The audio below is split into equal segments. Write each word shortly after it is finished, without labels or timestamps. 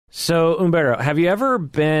So, Humberto, have you ever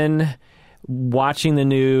been watching the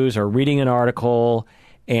news or reading an article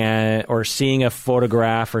or seeing a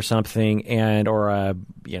photograph or something or a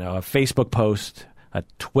Facebook post, a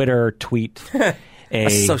Twitter tweet, a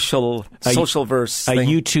social verse a thing.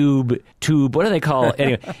 YouTube tube, what do they call it?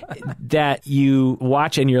 Anyway, that you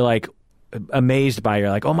watch and you're like amazed by, you're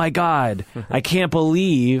like, oh my God, I can't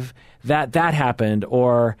believe that happened,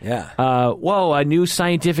 or whoa, a new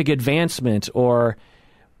scientific advancement, or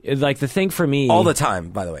like the thing for me all the time,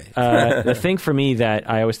 by the way. The thing for me that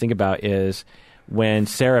I always think about is when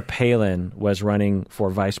Sarah Palin was running for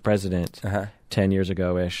vice president 10 years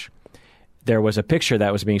ago-ish. There was a picture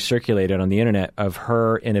that was being circulated on the internet of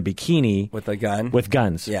her in a bikini with a gun, with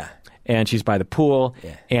guns. Yeah, and she's by the pool.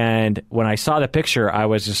 Yeah. And when I saw the picture, I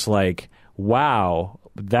was just like, "Wow,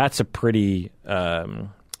 that's a pretty,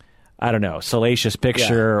 salacious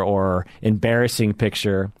picture or embarrassing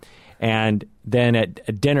picture." And then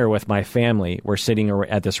at dinner with my family, we're sitting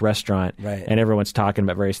at this restaurant, and everyone's talking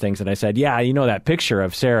about various things. And I said, "Yeah, you know that picture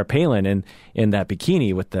of Sarah Palin in that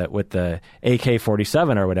bikini with the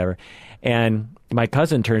AK-47 or whatever." And my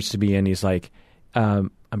cousin turns to me and he's like,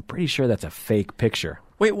 "I'm pretty sure that's a fake picture."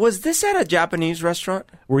 Wait, was this at a Japanese restaurant?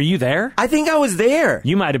 Were you there? I think I was there.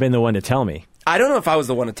 You might have been the one to tell me. I don't know if I was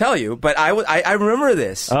the one to tell you, but I remember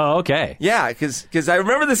this. Oh, okay. Yeah, because I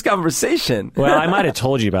remember this conversation. Well, I might have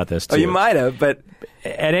told you about this, too. Oh, you might have, but...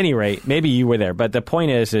 At any rate, maybe you were there. But the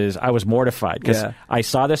point is I was mortified because I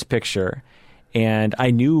saw this picture, and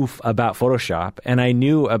I knew about Photoshop, and I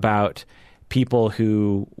knew about people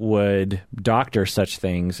who would doctor such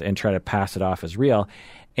things and try to pass it off as real.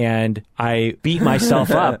 And I beat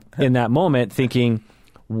myself up in that moment thinking,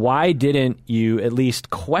 why didn't you at least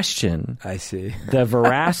question the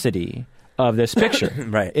veracity of this picture?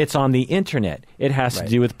 Right. It's on the internet. It has to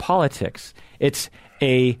do with politics. It's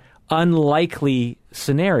a unlikely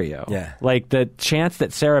scenario. Yeah. Like the chance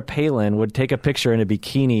that Sarah Palin would take a picture in a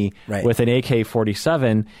bikini with an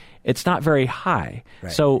AK-47, it's not very high.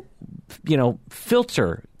 Right. So,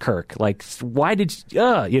 filter, Kirk. Like, why did you,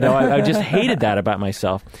 I just hated that about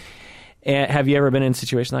myself. And have you ever been in a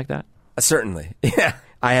situation like that? Certainly. Yeah.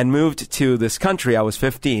 I had moved to this country. I was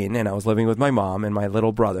 15, and I was living with my mom and my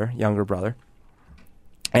little brother, younger brother.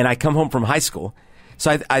 And I come home from high school.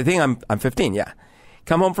 So I think I'm 15, yeah.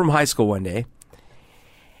 Come home from high school one day,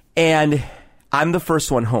 and I'm the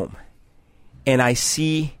first one home. And I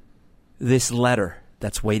see this letter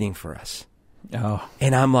that's waiting for us. Oh.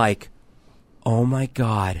 And I'm like, oh my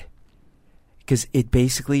God. Because it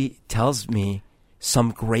basically tells me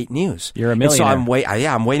some great news. You're a millionaire. And so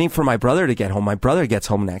I'm waiting for my brother to get home. My brother gets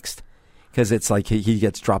home next because it's like he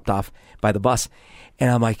gets dropped off by the bus.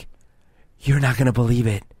 And I'm like, you're not going to believe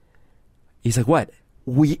it. He's like, what?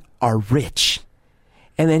 We are rich.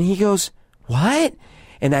 And then he goes, what?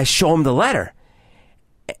 And I show him the letter.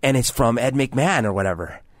 And it's from Ed McMahon or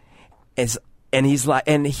whatever. And he's like,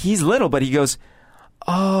 and he's little, but he goes,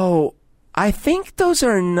 oh, I think those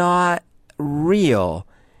are not real.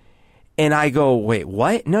 And I go, wait,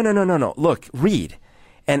 what? No. Look, read.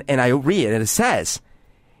 And I read it, and it says,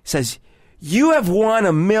 you have won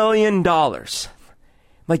 $1 million.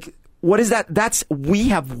 Like, what is that? We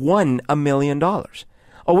have won $1 million.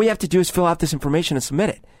 All we have to do is fill out this information and submit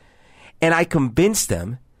it. And I convinced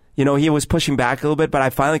him, he was pushing back a little bit, but I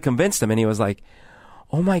finally convinced him, and he was like,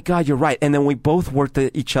 oh my God, you're right. And then we both worked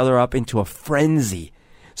each other up into a frenzy.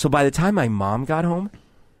 So by the time my mom got home,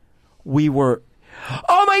 we were,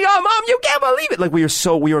 oh my God, Mom, you can't believe it. Like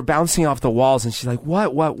we were bouncing off the walls, and she's like,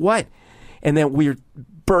 what? And then we're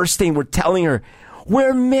bursting. We're telling her,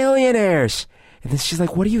 we're millionaires. And then she's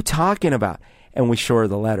like, what are you talking about? And we show her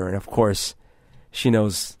the letter. And of course, she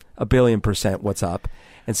knows 1,000,000,000% what's up.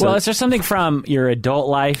 And so, well, is there something from your adult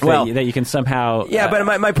life that you can somehow but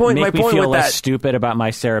my point make me with feel that, less stupid about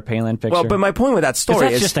my Sarah Palin picture? Well, but my point with that story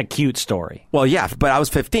that's is just a cute story. Well, yeah, but I was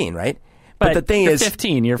 15, right? But the thing is,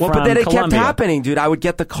 15. You're from but then it Colombia. kept happening, dude. I would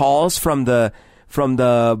get the calls from the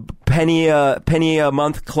penny a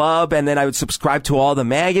month club, and then I would subscribe to all the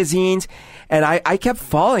magazines, and I kept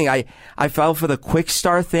falling. I fell for the Quick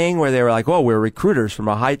Start thing where they were like, "Oh, we're recruiters from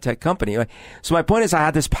a high tech company." So my point is, I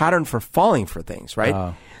had this pattern for falling for things, right?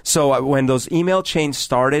 Oh. So when those email chains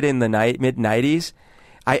started in the mid 90s,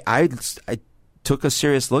 I took a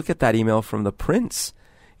serious look at that email from the prince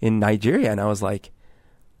in Nigeria, and I was like,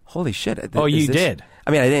 holy shit. You did?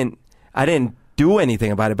 I mean, I didn't do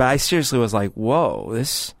anything about it, but I seriously was like, whoa,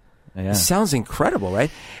 this sounds incredible,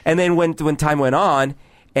 right? And then when time went on,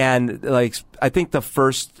 and like, I think the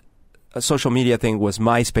first social media thing was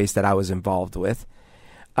MySpace that I was involved with.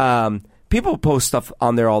 People post stuff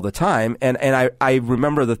on there all the time, and I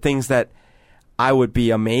remember the things that I would be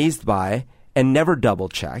amazed by and never double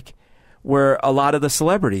check were a lot of the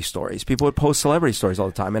celebrity stories. People would post celebrity stories all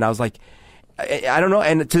the time. And I was like, I don't know.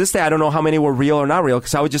 And to this day, I don't know how many were real or not real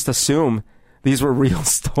because I would just assume these were real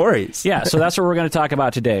stories. Yeah, so that's what we're going to talk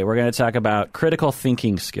about today. We're going to talk about critical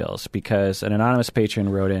thinking skills because an anonymous patron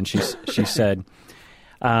wrote in. She said,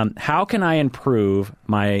 how can I improve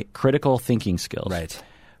my critical thinking skills? Right.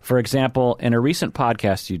 For example, in a recent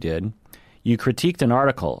podcast you did, you critiqued an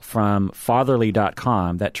article from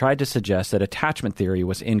fatherly.com that tried to suggest that attachment theory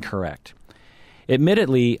was incorrect.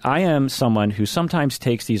 Admittedly, I am someone who sometimes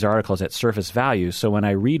takes these articles at surface value, so when I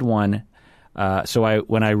read one,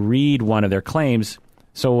 their claims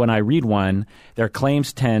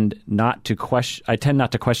tend not to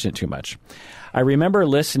question it too much. I remember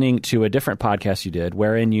listening to a different podcast you did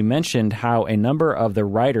wherein you mentioned how a number of the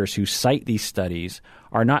writers who cite these studies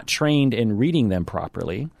are not trained in reading them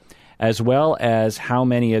properly, as well as how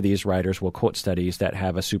many of these writers will quote studies that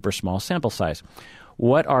have a super small sample size.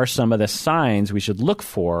 What are some of the signs we should look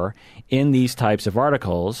for in these types of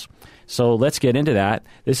articles? So let's get into that.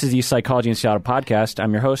 This is the Psychology in Seattle podcast.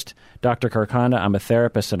 I'm your host, Dr. Carcanda. I'm a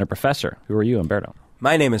therapist and a professor. Who are you, Humberto?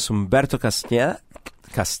 My name is Humberto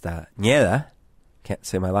Castañeda. Can't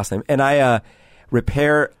say my last name. And I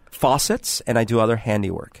repair faucets and I do other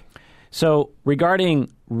handiwork. So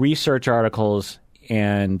regarding research articles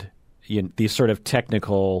and these sort of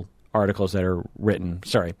technical articles that are written,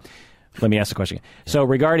 let me ask the question. So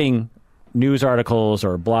regarding news articles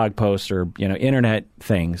or blog posts or internet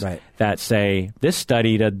things that say this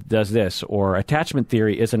study does this or attachment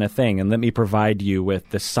theory isn't a thing, and let me provide you with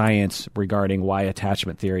the science regarding why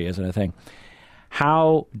attachment theory isn't a thing.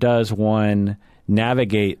 How does one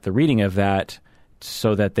navigate the reading of that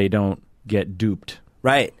so that they don't get duped?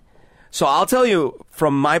 Right. So I'll tell you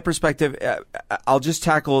from my perspective, I'll just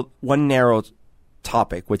tackle one narrow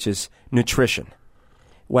topic, which is nutrition.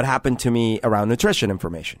 What happened to me around nutrition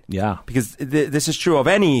information. Yeah. Because this is true of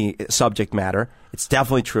any subject matter. It's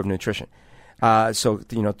definitely true of nutrition. So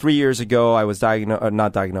 3 years ago, I was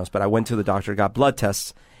not diagnosed, but I went to the doctor, got blood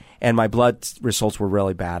tests, and my blood results were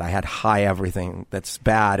really bad. I had high everything that's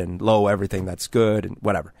bad and low everything that's good and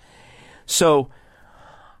whatever. So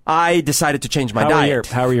I decided to change my diet.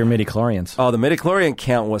 How are your midichlorians? Oh, the midichlorian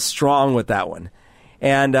count was strong with that one.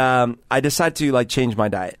 And I decided to change my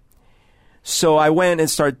diet. So I went and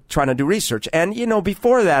started trying to do research. And,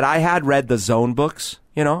 before that, I had read the Zone books.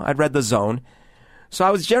 I'd read the Zone. So I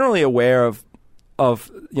was generally aware of I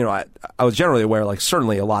was generally aware,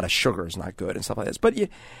 certainly a lot of sugar is not good and stuff like this.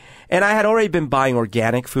 And I had already been buying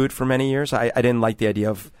organic food for many years. I didn't like the idea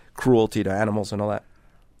of cruelty to animals and all that.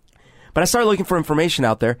 But I started looking for information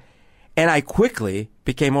out there, and I quickly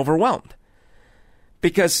became overwhelmed.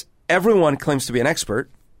 Because everyone claims to be an expert.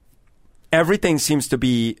 Everything seems to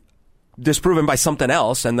be disproven by something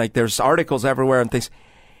else, and there's articles everywhere and things.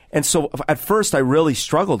 And so at first I really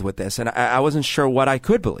struggled with this, and I wasn't sure what I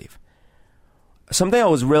could believe. Something that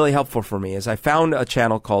was really helpful for me is I found a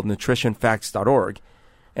channel called nutritionfacts.org,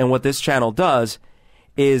 and what this channel does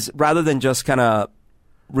is rather than just kind of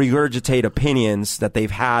regurgitate opinions that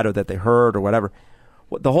they've had or that they heard or whatever,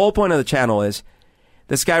 the whole point of the channel is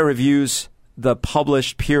this guy reviews the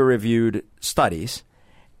published peer-reviewed studies,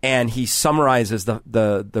 and he summarizes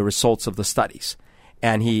the results of the studies.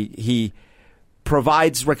 And he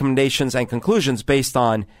provides recommendations and conclusions based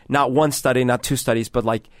on not one study, not two studies, but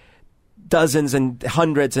dozens and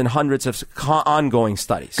hundreds of ongoing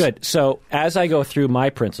studies. Good. So as I go through my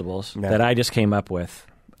principles that I just came up with,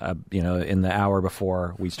 in the hour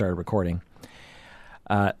before we started recording,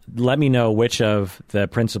 let me know which of the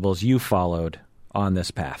principles you followed on this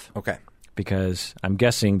path. Okay. Because I'm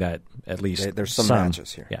guessing that at least there's some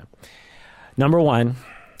matches here. Yeah. Number one,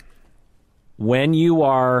 when you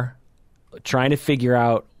are trying to figure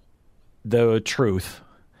out the truth,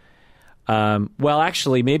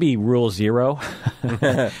 actually, maybe rule 0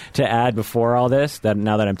 to add before all this,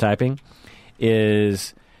 now that I'm typing,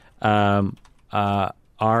 is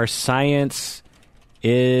our science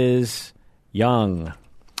is young.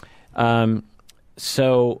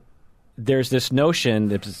 So there's this notion,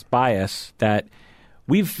 this bias, that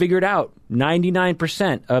we've figured out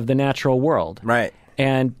 99% of the natural world. Right.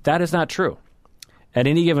 And that is not true. At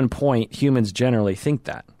any given point, humans generally think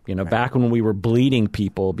that. Back when we were bleeding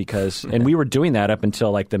people and we were doing that up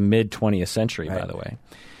until the mid-20th century, by the way.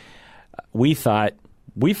 We thought,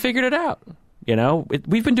 we figured it out.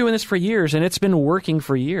 We've been doing this for years, and it's been working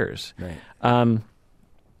for years. Right.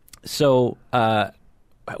 So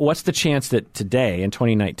what's the chance that today, in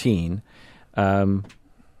 2019,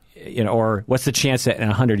 or what's the chance that in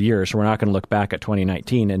 100 years we're not going to look back at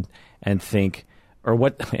 2019 and think, or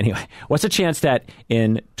what? Anyway, what's the chance that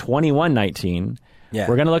in 2119 we're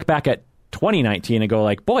going to look back at 2019 and go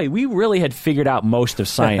like, boy, we really had figured out most of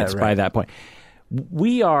science by that point.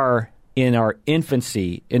 We are in our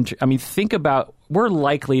infancy. I mean, think about, we're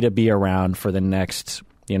likely to be around for the next,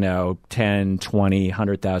 10, 20,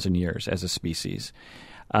 100,000 years as a species.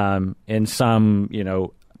 In some,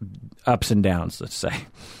 ups and downs, let's say.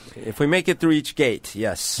 If we make it through each gate,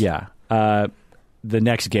 yes. Yeah. The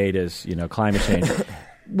next gate is, climate change.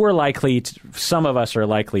 We're likely to, some of us are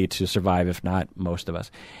likely to survive, if not most of us.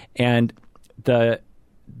 And the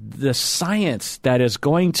science that is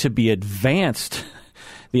going to be advanced,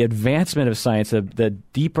 the advancement of science, the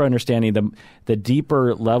deeper understanding, the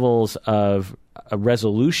deeper levels of a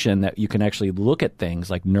resolution that you can actually look at things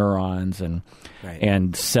like neurons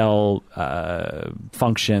and cell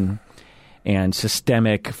function and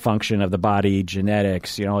systemic function of the body,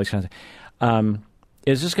 genetics, all these kinds of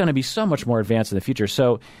is just going to be so much more advanced in the future.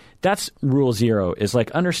 So that's rule 0, is like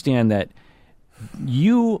understand that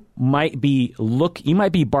you might be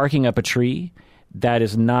barking up a tree that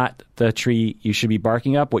is not the tree you should be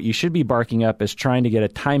barking up. What you should be barking up is trying to get a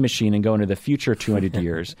time machine and go into the future 200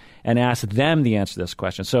 years and ask them the answer to this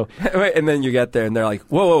question. So, wait, and then you get there and they're like,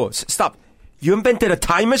 whoa, stop. You invented a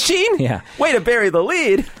time machine? Yeah. Way to bury the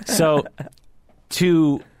lead. So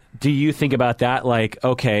do you think about that? Like,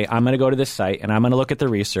 okay, I'm going to go to this site and I'm going to look at the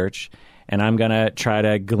research and I'm going to try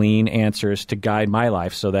to glean answers to guide my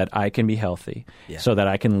life so that I can be healthy, so that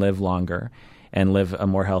I can live longer and live a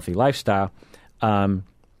more healthy lifestyle. Do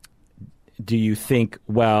you think,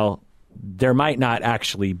 well, there might not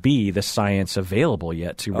actually be the science available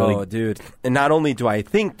yet to really... Oh, dude. And not only do I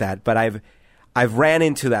think that, but I've ran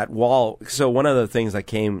into that wall. So one of the things that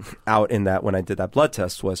came out in that when I did that blood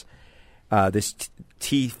test was this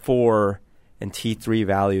T4 and T3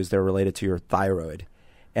 values. They're related to your thyroid.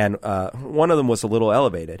 And one of them was a little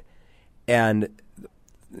elevated. And,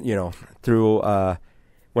 through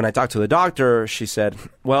when I talked to the doctor, she said,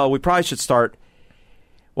 well, we probably should start...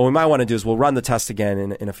 What we might want to do is we'll run the test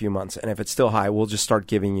again in a few months. And if it's still high, we'll just start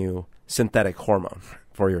giving you synthetic hormone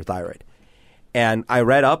for your thyroid. And I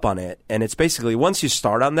read up on it, and it's basically once you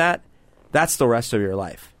start on that, that's the rest of your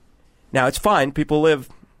life. Now, it's fine. People live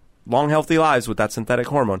long, healthy lives with that synthetic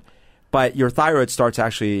hormone. But your thyroid starts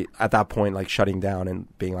actually at that point like shutting down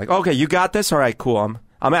and being like, okay, you got this? All right, cool. I'm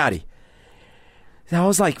outie. And I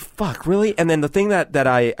was like, fuck, really? And then the thing that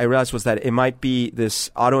I realized was that it might be this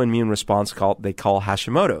autoimmune response they call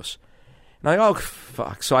Hashimoto's. And I'm like, oh,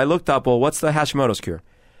 fuck. So I looked up, well, what's the Hashimoto's cure?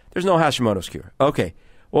 There's no Hashimoto's cure. Okay.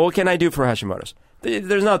 Well, what can I do for Hashimoto's?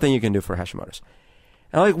 There's nothing you can do for Hashimoto's.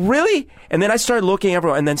 And I'm like, really? And then I started looking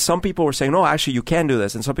everywhere. And then some people were saying, no, actually, you can do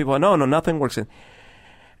this. And some people were no, nothing works. And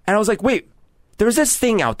I was like, wait, there's this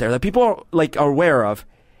thing out there that people are aware of.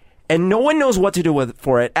 And no one knows what to do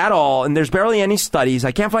for it at all. And there's barely any studies.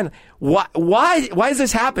 I can't find... Why is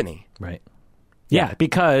this happening? Right. Yeah,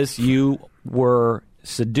 because you were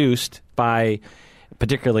seduced by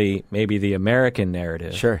particularly maybe the American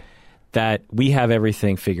narrative. Sure. That we have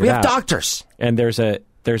everything figured out. We have doctors. And there's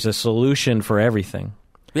a solution for everything.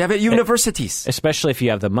 We have at universities. Especially if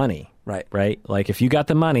you have the money. Right. Right? Like if you got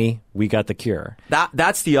the money, we got the cure.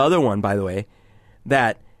 That's the other one, by the way,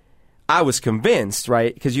 that... I was convinced,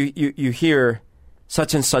 right? Because you hear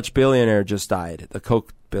such and such billionaire just died, the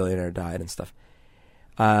Coke billionaire died and stuff.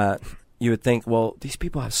 You would think, well, these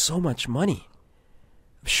people have so much money.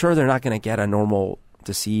 I'm sure they're not going to get a normal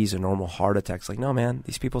disease or normal heart attacks. Like, no, man,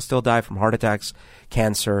 these people still die from heart attacks,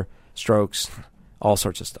 cancer, strokes, all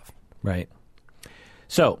sorts of stuff. Right.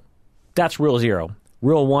 So that's rule 0.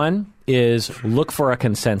 Rule 1 is look for a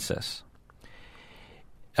consensus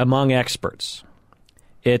among experts.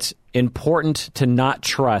 It's important to not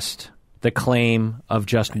trust the claim of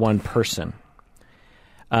just one person.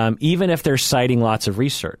 Even if they're citing lots of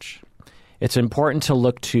research, it's important to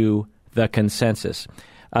look to the consensus.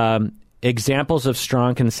 Examples of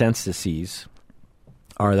strong consensuses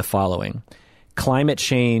are the following. Climate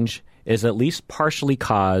change is at least partially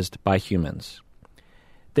caused by humans.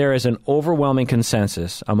 There is an overwhelming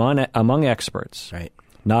consensus among experts, right,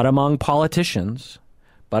 not among politicians,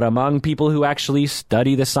 but among people who actually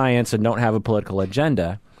study the science and don't have a political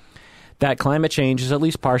agenda, that climate change is at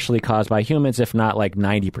least partially caused by humans, if not like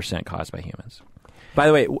 90% caused by humans. By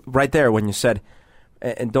the way, right there when you said,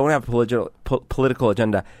 and don't have a political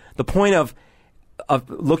agenda, the point of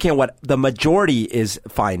looking at what the majority is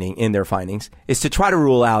finding in their findings is to try to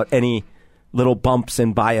rule out any little bumps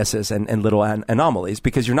and biases and little anomalies,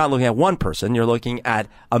 because you're not looking at one person, you're looking at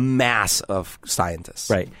a mass of scientists.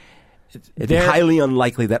 Right. it'd be highly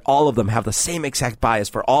unlikely that all of them have the same exact bias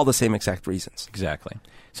for all the same exact reasons. Exactly.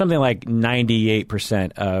 Something like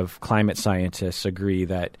 98% of climate scientists agree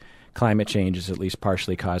that climate change is at least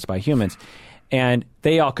partially caused by humans. And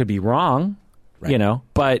they all could be wrong,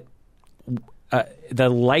 but the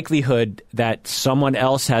likelihood that someone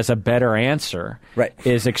else has a better answer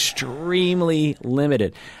is extremely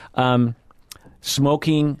limited.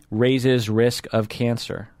 Smoking raises risk of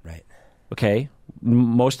cancer. Right. Okay.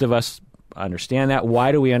 Most of us understand that.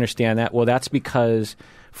 Why do we understand that? Well, that's because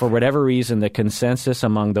for whatever reason, the consensus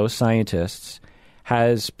among those scientists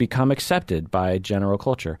has become accepted by general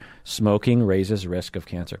culture. Smoking raises risk of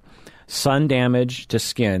cancer. Sun damage to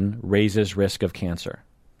skin raises risk of cancer.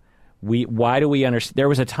 Why do we understand? There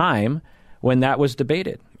was a time when that was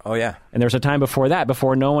debated. Oh, yeah. And there was a time before that,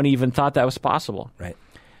 before no one even thought that was possible. Right.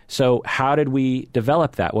 So how did we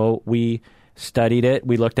develop that? Well, we studied it.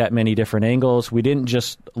 We looked at many different angles. We didn't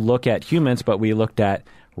just look at humans, but we looked at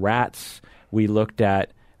rats. We looked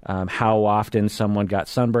at how often someone got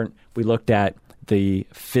sunburnt. We looked at the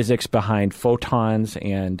physics behind photons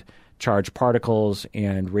and charged particles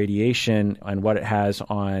and radiation and what it has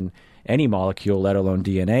on any molecule, let alone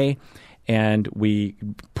DNA. And we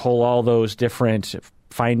pull all those different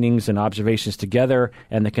findings and observations together,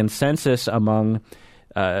 and the consensus among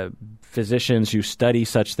physicians who study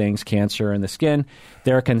such things, cancer and the skin,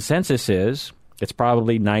 their consensus is, it's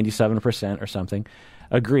probably 97% or something,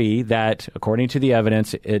 agree that according to the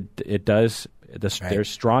evidence, it does. There's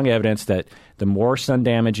strong evidence that the more sun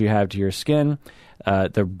damage you have to your skin,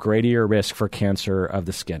 the greater your risk for cancer of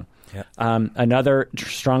the skin. Yep. Another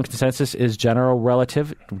strong consensus is general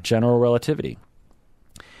relativity.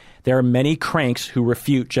 There are many cranks who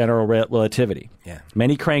refute general relativity. Yeah.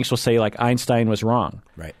 Many cranks will say, like, Einstein was wrong.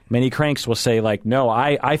 Right. Many cranks will say, like, no,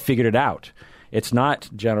 I figured it out. It's not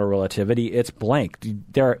general relativity. It's blank.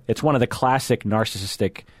 It's one of the classic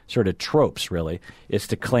narcissistic sort of tropes, really, is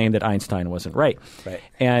to claim that Einstein wasn't right.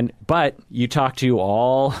 Right. But you talk to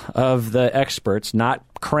all of the experts, not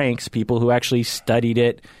cranks, people who actually studied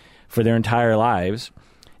it for their entire lives.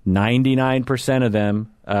 99% of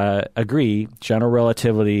them agree general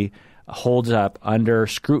relativity holds up under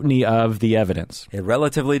scrutiny of the evidence. It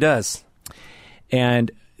relatively does. And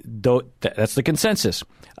that's the consensus.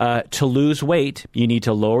 To lose weight, you need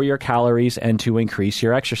to lower your calories and to increase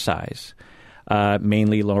your exercise,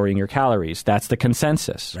 mainly lowering your calories. That's the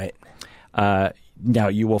consensus. Right. Now,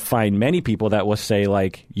 you will find many people that will say,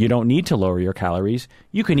 like, you don't need to lower your calories.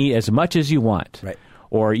 You can eat as much as you want. Right.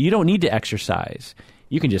 Or you don't need to exercise.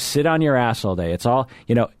 You can just sit on your ass all day. It's all,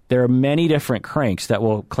 there are many different cranks that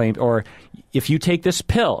will claim, or if you take this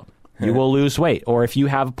pill, you will lose weight. Or if you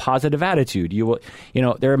have a positive attitude, you will,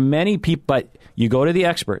 there are many people, but you go to the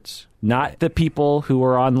experts, not the people who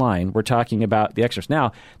are online. We're talking about the experts.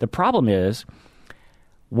 Now, the problem is,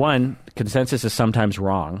 one, consensus is sometimes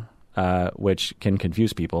wrong, which can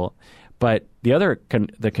confuse people. But the other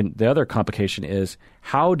complication is,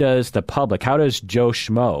 how does the public, how does Joe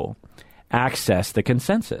Schmo access the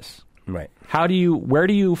consensus? Right. Where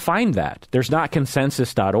do you find that? There's not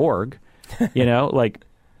consensus.org. Like,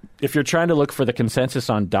 if you're trying to look for the consensus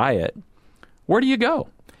on diet, where do you go?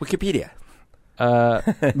 Wikipedia.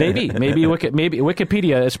 Maybe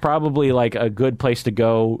Wikipedia is probably like a good place to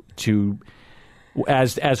go to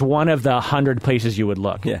as one of the 100 places you would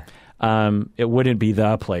look. Yeah. It wouldn't be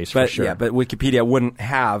the place for sure. Yeah, but Wikipedia wouldn't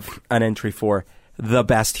have an entry for the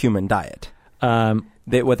best human diet.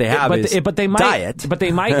 What they have is diet. But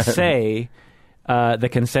they might say the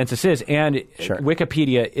consensus is, and sure.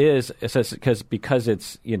 Wikipedia is because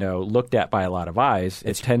it's looked at by a lot of eyes.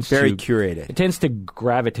 It's very curated. It tends to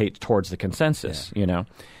gravitate towards the consensus. Yeah.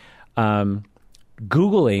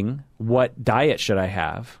 Googling what diet should I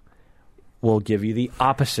have will give you the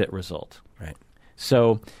opposite result. Right.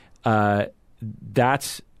 So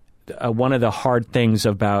that's one of the hard things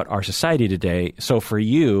about our society today. So for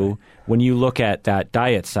you, when you look at that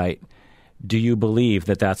diet site, do you believe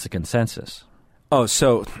that that's the consensus? Oh,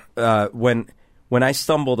 so when I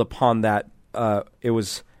stumbled upon that, it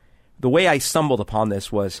was the way I stumbled upon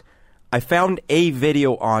this was I found a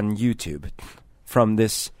video on YouTube from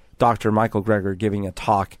this Dr. Michael Greger giving a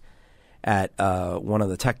talk at one of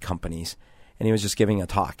the tech companies, and he was just giving a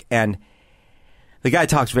talk. And the guy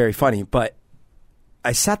talks very funny, but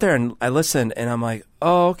I sat there and I listened, and I'm like,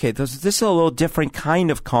 oh, okay, this is a little different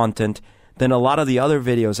kind of content than a lot of the other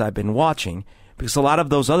videos I've been watching, because a lot of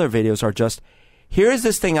those other videos are just, here's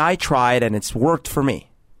this thing I tried and it's worked for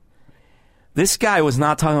me. This guy was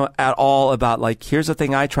not talking at all about, like, here's the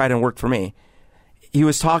thing I tried and worked for me. He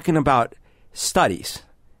was talking about studies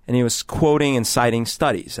and he was quoting and citing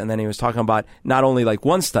studies, and then he was talking about not only like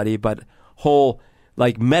one study but whole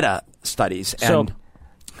like meta studies. And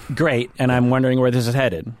so great, and I'm wondering where this is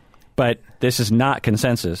headed. But this is not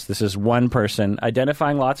consensus. This is one person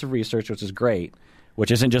identifying lots of research, which is great, which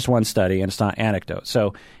isn't just one study, and it's not anecdote.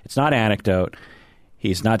 So it's not anecdote.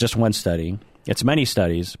 He's not just one study. It's many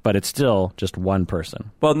studies, but it's still just one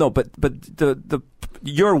person. Well, no, but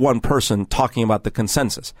you're one person talking about the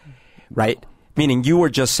consensus, right? Meaning you were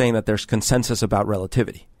just saying that there's consensus about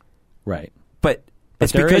relativity. Right. But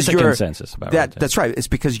it's there because is a consensus about relativity. That's right. It's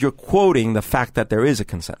because you're quoting the fact that there is a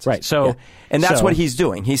consensus. Right. So, and that's what he's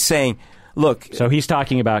doing. He's saying, look. So he's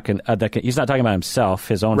talking about he's not talking about himself,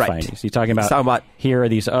 his own findings. He's talking about here are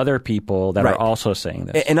these other people that are also saying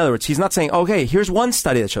this. In other words, he's not saying, okay, here's one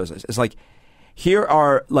study that shows this. It's like, here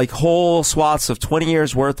are like whole swaths of 20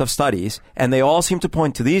 years worth of studies, and they all seem to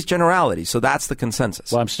point to these generalities. So that's the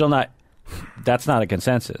consensus. Well, I'm still not. That's not a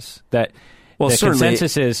consensus. The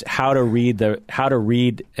consensus is how to read.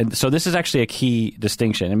 And so this is actually a key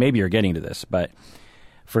distinction, and maybe you're getting to this, but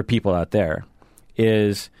for people out there,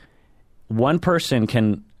 is one person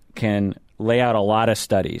can lay out a lot of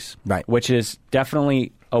studies, right, which is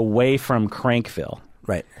definitely away from Crankville,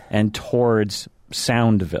 right, and towards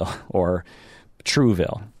Soundville or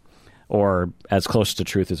Trueville, or as close to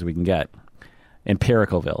truth as we can get,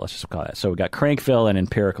 Empiricalville, let's just call it. So we've got Crankville and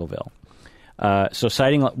Empiricalville. So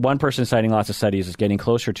one person citing lots of studies is getting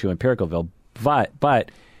closer to Empiricalville,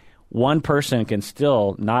 but one person can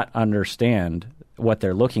still not understand what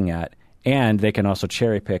they're looking at, and they can also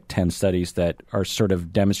cherry pick 10 studies that are sort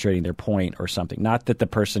of demonstrating their point or something. Not that the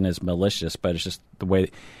person is malicious, but it's just the way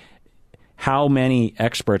how many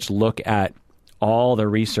experts look at all the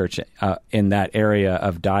research in that area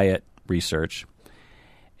of diet research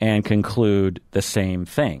and conclude the same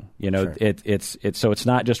thing. You know, sure. So it's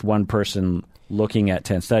not just one person looking at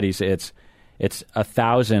 10 studies. It's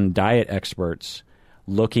 1,000 diet experts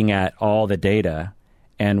looking at all the data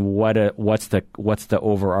and what's the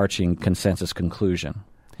overarching consensus conclusion.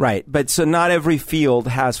 Right, but so not every field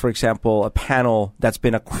has, for example, a panel that's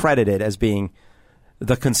been accredited as being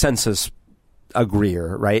the consensus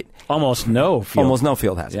agreeer, right? Almost no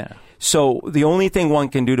field has. Yeah. So the only thing one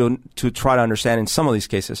can do to try to understand in some of these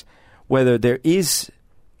cases whether there is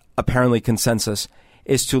apparently consensus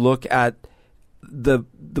is to look at the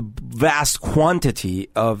vast quantity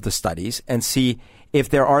of the studies and see if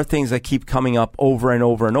there are things that keep coming up over and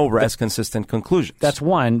over and over as consistent conclusions. That's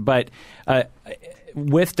one, but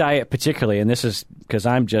with diet particularly, and this is because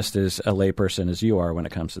I'm just as a layperson as you are when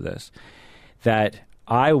it comes to this, that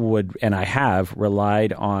I would, and I have,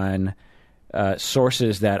 relied on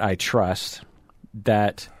sources that I trust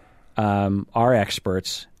that are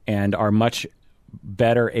experts and are much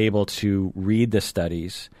better able to read the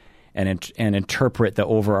studies and interpret the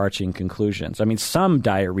overarching conclusions. I mean, some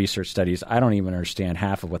diet research studies, I don't even understand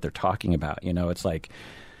half of what they're talking about. You know, it's like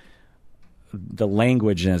the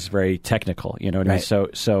language is very technical. You know what I mean?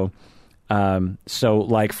 So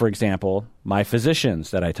like, for example, my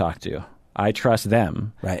physicians that I talk to, I trust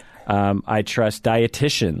them. Right. I trust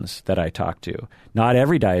dietitians that I talk to. Not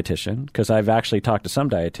every dietitian, because I've actually talked to some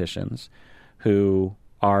dietitians who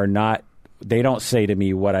are not, they don't say to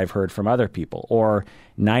me what I've heard from other people, or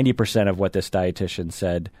 90% of what this dietitian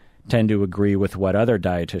said tend to agree with what other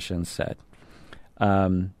dietitians said.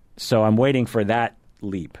 So I'm waiting for that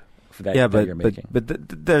leap that you're making.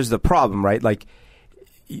 But there's the problem, right? Like,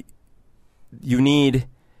 you need,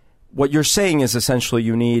 what you're saying is essentially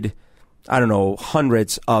you need, I don't know,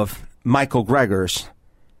 hundreds of Michael Gregors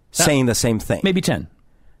saying the same thing. Maybe 10.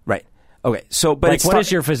 Right. Okay. So, but like, what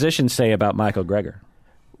does your physician say about Michael Greger?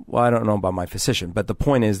 Well, I don't know about my physician, but the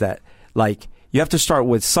point is that, like, you have to start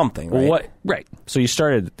with something, right? Right. So you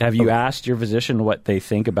started. Have you asked your physician what they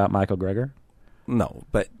think about Michael Greger? No,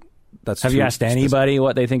 but that's. Have you asked anybody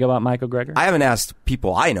what they think about Michael Greger? I haven't asked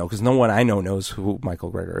people I know, because no one I know knows who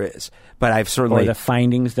Michael Greger is. But I've certainly, or the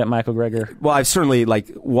findings that Michael Greger. Well, I've certainly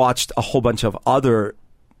watched a whole bunch of other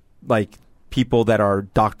people that are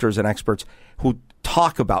doctors and experts who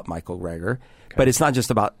talk about Michael Greger, but it's not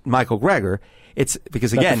just about Michael Greger. It's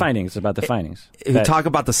because, again, the findings. It's about the findings. We talk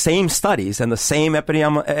about the same studies and the same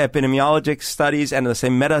epidemiologic studies and the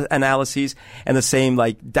same meta-analyses and the same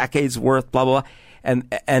decades worth, blah, blah, blah.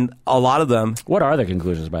 And a lot of them. What are the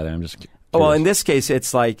conclusions by them? I'm just curious. Well, in this case,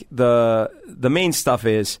 it's like the main stuff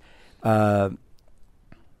is,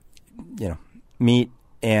 meat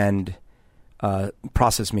and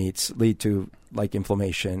processed meats lead to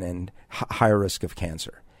inflammation and higher risk of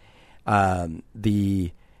cancer.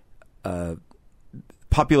 The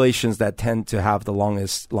populations that tend to have the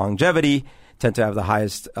longest longevity tend to have the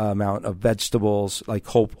highest amount of vegetables, like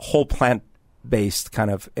whole plant-based kind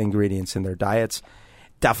of ingredients in their diets,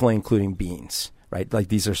 definitely including beans, right? Like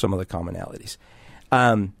these are some of the commonalities.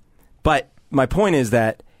 But my point is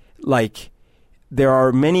that, like, there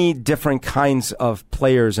are many different kinds of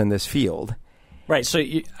players in this field. Right. So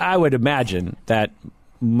I would imagine that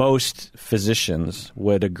most physicians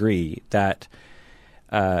would agree that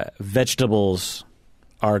vegetables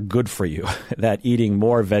are good for you, that eating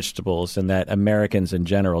more vegetables and that Americans in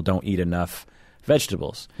general don't eat enough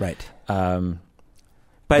vegetables. Right. But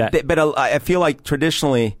I feel like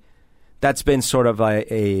traditionally that's been sort of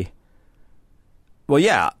well,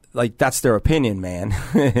 yeah, like that's their opinion, man,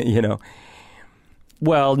 you know.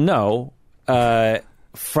 Well, no.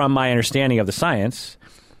 From my understanding of the science,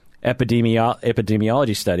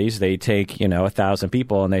 epidemiology studies, they take 1,000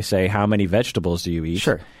 people and they say, how many vegetables do you eat?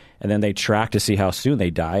 Sure. And then they track to see how soon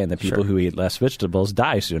they die, and the people who eat less vegetables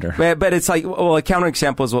die sooner. But it's like, well, a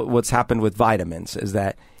counterexample is what's happened with vitamins, is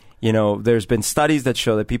that, there's been studies that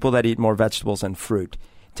show that people that eat more vegetables and fruit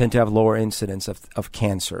tend to have lower incidence of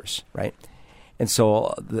cancers, right? And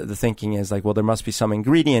so the thinking is like, well, there must be some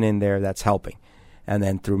ingredient in there that's helping. And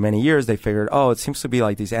then through many years, they figured, it seems to be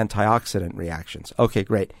like these antioxidant reactions. Okay,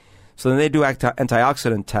 great. So then they do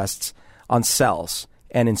antioxidant tests on cells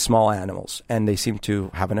and in small animals, and they seem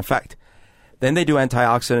to have an effect. Then they do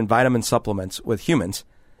antioxidant vitamin supplements with humans,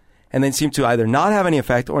 and they seem to either not have any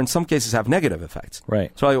effect or in some cases have negative effects.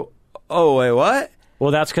 Right. So wait, what?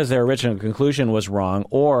 Well, that's because their original conclusion was wrong,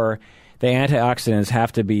 or the antioxidants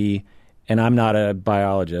have to be, and I'm not a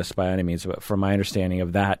biologist by any means, but from my understanding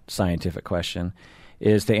of that scientific question,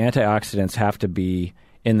 is the antioxidants have to be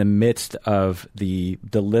in the midst of the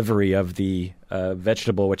delivery of the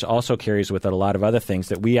vegetable, which also carries with it a lot of other things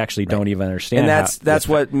that we actually don't even understand. And that's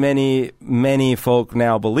what many folk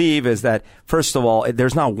now believe, is that, first of all,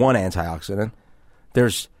 there's not one antioxidant.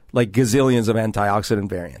 There's like gazillions of antioxidant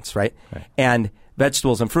variants, right? And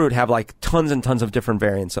vegetables and fruit have like tons and tons of different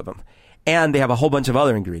variants of them. And they have a whole bunch of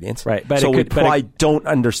other ingredients. Right. But we probably don't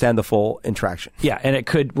understand the full interaction. Yeah, and it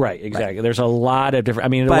could, right, exactly. Right. There's a lot of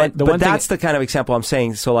different, but that's the kind of example I'm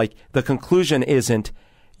saying. So like the conclusion isn't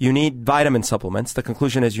you need vitamin supplements. The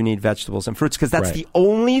conclusion is you need vegetables and fruits, because that's the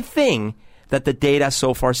only thing that the data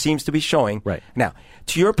so far seems to be showing. Right. Now,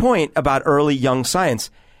 to your point about early young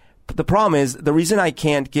science, the problem is the reason I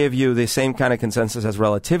can't give you the same kind of consensus as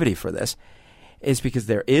relativity for this is because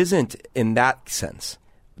there isn't in that sense.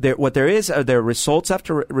 What there is are there results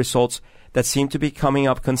after results that seem to be coming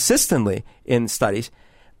up consistently in studies.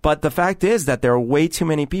 But the fact is that there are way too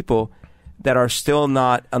many people that are still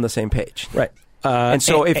not on the same page. Right. And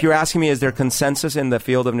so if you're asking me, is there consensus in the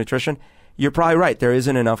field of nutrition? You're probably right. There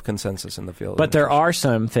isn't enough consensus in the field. But there are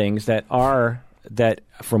some things that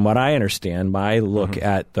from what I understand, my look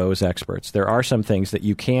at those experts, there are some things that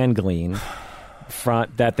you can glean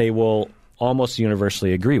from that they will almost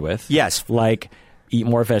universally agree with. Yes. Like eat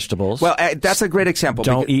more vegetables. Well, that's a great example.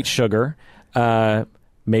 Don't eat sugar.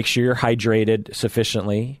 Make sure you're hydrated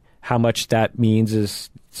sufficiently. How much that means is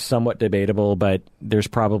somewhat debatable, but there's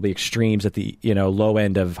probably extremes at the low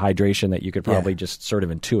end of hydration that you could probably just sort of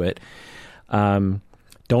intuit.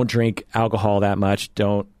 Don't drink alcohol that much.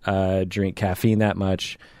 Don't drink caffeine that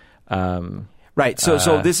much. Right.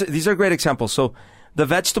 So these are great examples. So the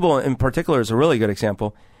vegetable in particular is a really good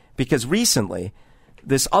example, because recently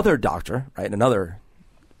this other doctor, right, another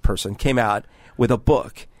person, came out with a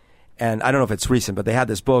book, and I don't know if it's recent, but they had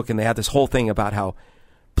this book and they had this whole thing about how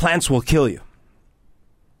plants will kill you.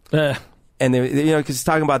 And they, because it's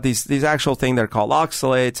talking about these actual things that are called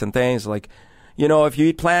oxalates and things like, if you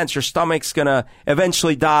eat plants, your stomach's gonna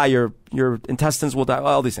eventually die, your intestines will die,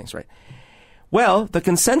 all these things, right? Well, the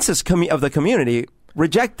consensus of the community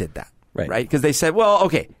rejected that, right? Because they said, well,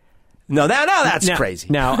 okay. No, now that's crazy.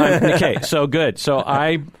 Now, okay, so good. So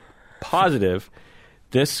I'm positive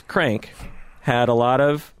this crank had a lot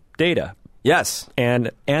of data. Yes.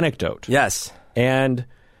 And anecdote. Yes. And,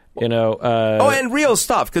 and real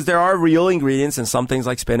stuff, because there are real ingredients in some things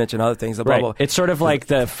like spinach and other things. Blah, blah, blah. It's sort of like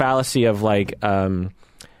the fallacy of like, well,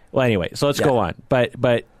 anyway, so let's go on.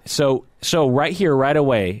 But so right here, right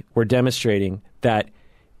away, we're demonstrating that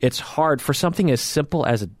it's hard for something as simple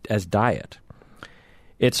as diet.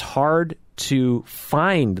 It's hard to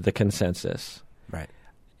find the consensus. Right.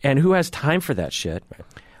 And who has time for that shit?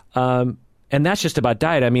 Right. And that's just about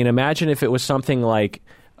diet. I mean, imagine if it was something like,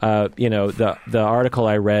 the article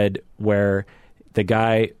I read where the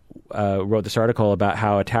guy wrote this article about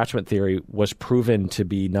how attachment theory was proven to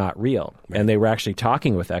be not real. Right. And they were actually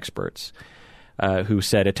talking with experts who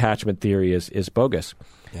said attachment theory is bogus.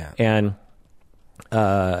 Yeah. And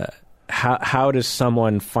how does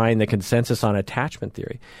someone find the consensus on attachment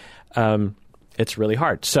theory? It's really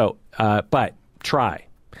hard. So, but try.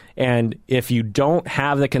 And if you don't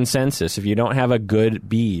have the consensus, if you don't have a good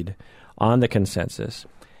bead on the consensus,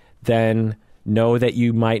 then know that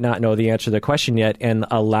you might not know the answer to the question yet, and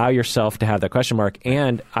allow yourself to have that question mark.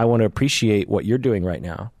 And I want to appreciate what you're doing right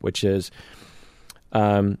now, which is,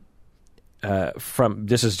 this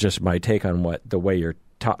is just my take on the way you're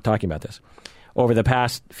talking about this. Over the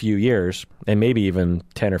past few years, and maybe even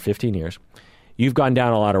 10 or 15 years, you've gone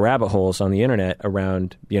down a lot of rabbit holes on the internet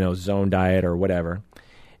around, zone diet or whatever,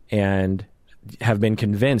 and have been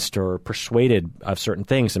convinced or persuaded of certain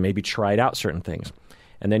things and maybe tried out certain things.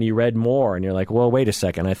 And then you read more and you're like, well, wait a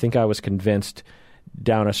second. I think I was convinced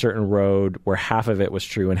down a certain road where half of it was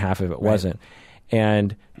true and half of it wasn't.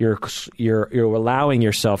 And you're allowing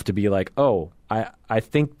yourself to be like, oh, I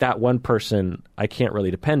think that one person I can't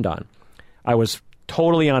really depend on. I was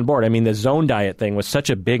totally on board. I mean, the zone diet thing was such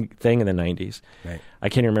a big thing in the 90s. Right. I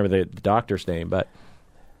can't even remember the doctor's name, but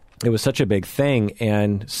it was such a big thing.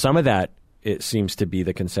 And some of that, it seems to be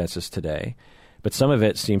the consensus today, but some of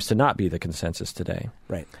it seems to not be the consensus today.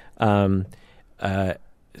 Right.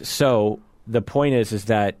 So the point is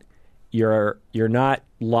that you're not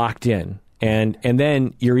locked in. And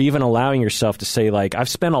then you're even allowing yourself to say, like, I've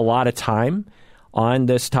spent a lot of time on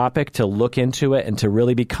this topic to look into it and to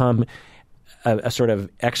really become a sort of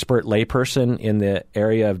expert layperson in the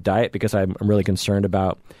area of diet, because I'm really concerned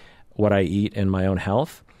about what I eat and my own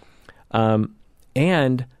health.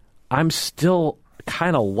 And I'm still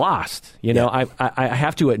kind of lost. I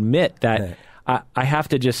have to admit that I have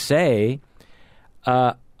to just say,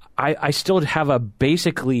 I still have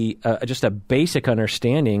just a basic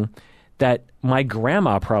understanding that my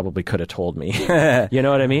grandma probably could have told me. You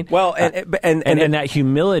know what I mean? Well, and that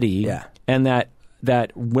humility and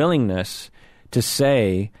that willingness to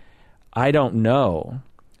say, I don't know,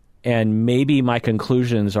 and maybe my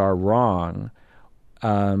conclusions are wrong,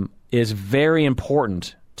 is very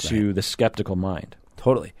important to the skeptical mind.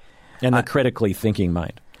 Totally. And the critically thinking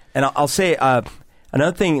mind. And I'll say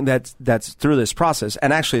another thing that's through this process,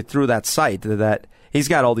 and actually through that site, that he's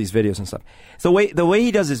got all these videos and stuff. The way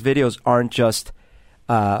he does his videos aren't just,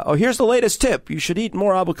 here's the latest tip, you should eat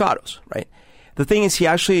more avocados, right? The thing is, he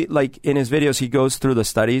actually, like, in his videos, he goes through the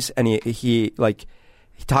studies and he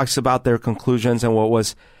talks about their conclusions and what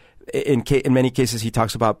was, in many cases, he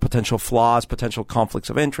talks about potential flaws, potential conflicts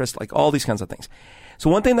of interest, like all these kinds of things. So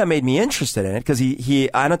one thing that made me interested in it, because he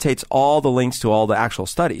annotates all the links to all the actual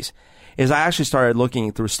studies, is I actually started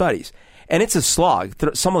looking through studies. And it's a slog.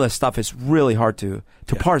 Some of the stuff is really hard to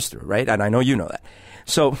parse through, right? And I know you know that.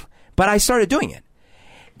 So, but I started doing it.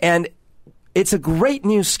 And it's a great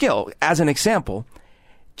new skill. As an example,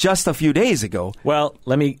 just a few days ago. Well,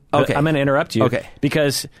 I'm going to interrupt you. Okay.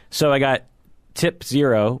 Because, so I got tip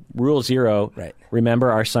 0, rule 0. Right.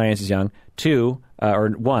 Remember, our science is young. 2, or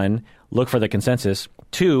 1, look for the consensus.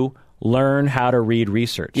 2, learn how to read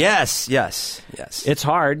research. Yes. It's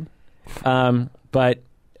hard, but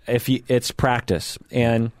it's practice.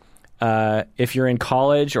 And if you're in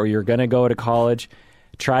college or you're going to go to college,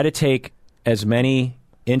 try to take as many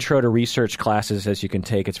intro to research classes as you can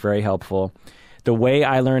take. It's very helpful. The way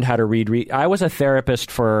I learned how to read, I was a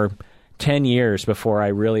therapist for 10 years before I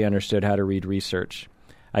really understood how to read research.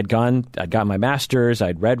 I'd got my master's,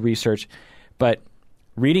 I'd read research, but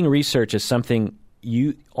reading research is something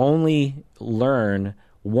you only learn,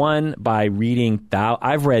 one, by reading.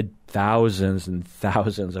 I've read thousands and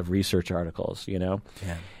thousands of research articles, Yeah.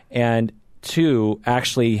 And 2,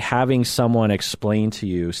 actually having someone explain to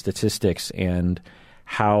you statistics and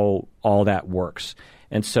how all that works.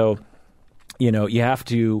 And so, you have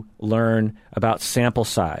to learn about sample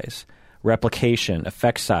size, replication,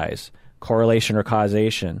 effect size, correlation or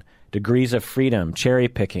causation, degrees of freedom, cherry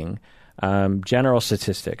picking, general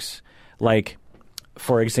statistics. Like,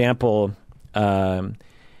 for example, like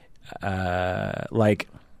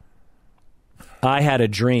I had a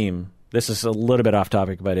dream. This is a little bit off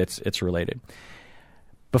topic, but it's related.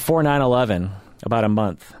 Before 9/11, about a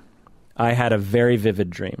month, I had a very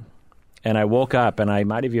vivid dream. And I woke up, and I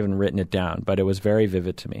might have even written it down, but it was very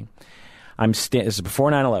vivid to me. This is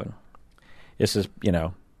before 9/11. This is,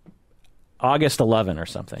 August 11 or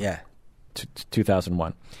something. Yeah.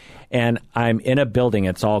 2001. And I'm in a building.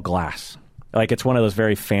 It's all glass. Like, it's one of those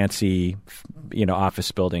very fancy,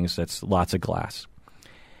 office buildings that's lots of glass.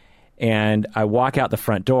 And I walk out the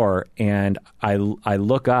front door, and I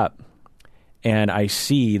look up, and I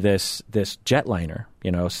see this jetliner,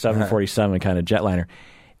 747 kind of jetliner,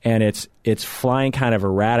 and it's flying kind of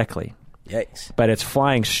erratically. Yikes. But it's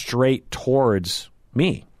flying straight towards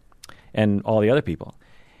me and all the other people.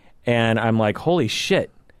 and I'm like, holy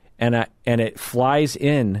shit. And it flies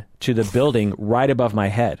in to the building right above my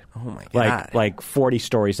head. Oh my God. Like 40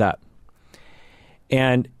 stories up.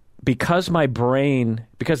 And because my brain,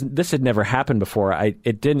 because this had never happened before,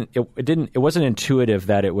 it wasn't intuitive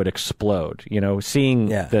that it would explode. You know, seeing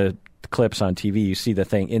the clips on TV, you see the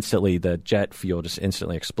thing instantly, the jet fuel just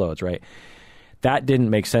instantly explodes, right? That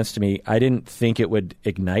didn't make sense to me. I didn't think it would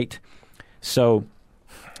ignite. So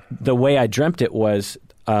the way I dreamt it was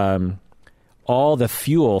all the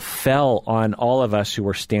fuel fell on all of us who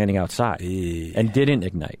were standing outside and didn't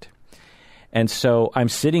ignite. And so I'm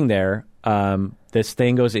sitting there, this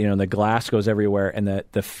thing goes, and the glass goes everywhere, and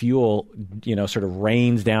the fuel, sort of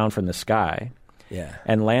rains down from the sky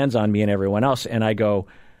and lands on me and everyone else. And I go,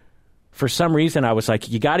 for some reason, I was like,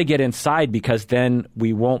 you got to get inside because then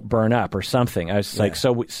we won't burn up or something. I was like,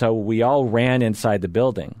 so we all ran inside the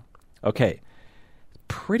building. Okay.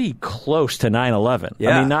 Pretty close to 9/11.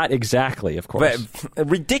 Yeah. I mean, not exactly, of course. But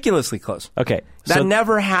ridiculously close. Okay. That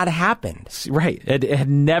never had happened. Right. It had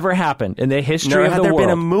never happened in the history of the world. Had there been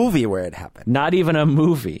a movie where it happened? Not even a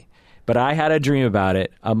movie. But I had a dream about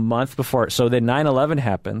it a month before. So then 9/11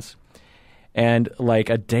 happens. And like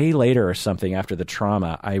a day later or something after the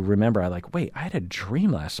trauma, I remember wait, I had a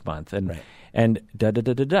dream last month. And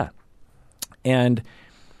da-da-da-da-da. And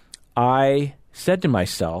I said to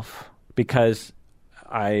myself, because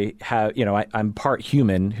I have, I'm part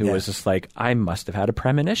human who was just like, I must have had a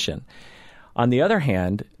premonition. On the other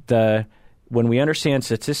hand, when we understand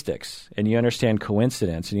statistics and you understand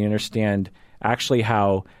coincidence and you understand actually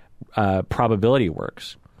how probability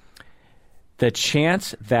works, the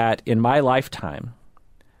chance that in my lifetime,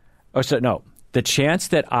 the chance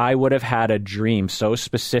that I would have had a dream so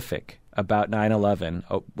specific about 9/11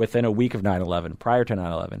 within a week of 9/11, prior to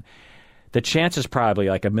 9/11, the chance is probably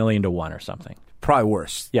like 1,000,000 to 1 or something. Probably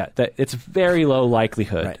worse. Yeah, it's very low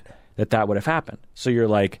likelihood that would have happened. So you're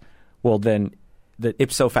like, well, then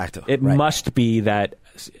ipso facto. It must be that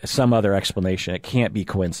some other explanation. It can't be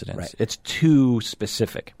coincidence. Right. It's too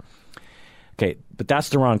specific. Okay, but that's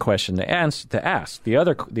the wrong question to ask. The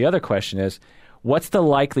other question is, what's the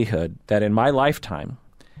likelihood that in my lifetime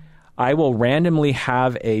I will randomly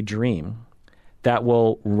have a dream that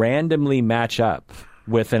will randomly match up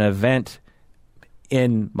with an event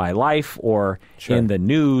in my life or in the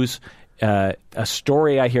news, a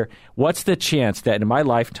story I hear? What's the chance that in my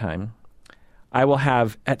lifetime I will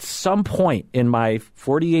have, at some point in my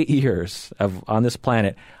 48 years on this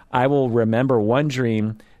planet, I will remember one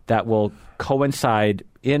dream that will coincide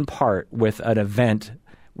in part with an event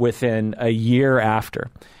within a year after?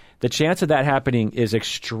 The chance of that happening is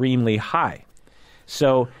extremely high.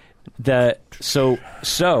 So by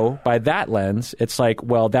that lens, it's like,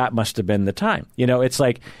 well, that must have been the time. It's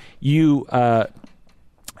like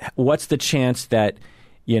what's the chance that,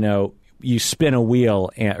 you spin a wheel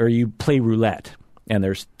or you play roulette and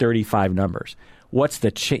there's 35 numbers? What's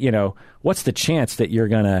the chance that you're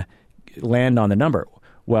going to land on the number?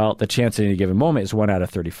 Well, the chance at any given moment is 1 out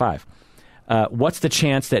of 35. What's the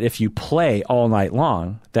chance that if you play all night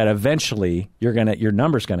long, that eventually your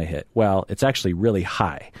number's going to hit? Well, it's actually really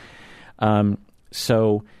high.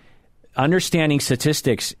 So understanding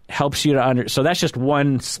statistics helps you to so that's just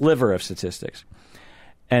one sliver of statistics.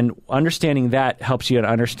 And understanding that helps you to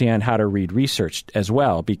understand how to read research as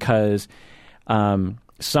well, because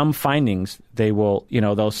some findings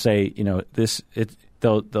they'll say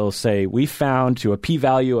they'll say we found to a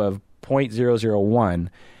p-value of 0.001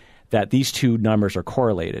 that these two numbers are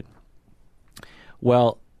correlated.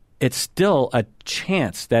 Well, it's still a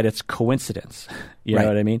chance that it's coincidence. You know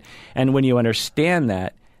what I mean? And when you understand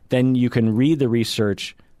that, then you can read the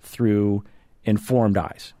research through informed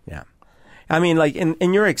eyes. Yeah. I mean, like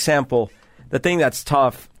in your example, the thing that's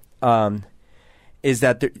tough is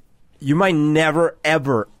that you might never,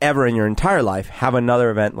 ever, ever in your entire life have another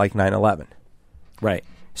event like 9/11. Right.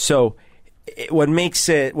 So what makes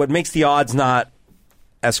the odds not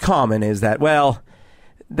as common is that, well,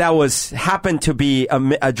 that happened to be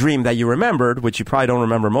a dream that you remembered, which you probably don't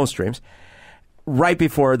remember most dreams, right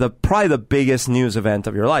before probably the biggest news event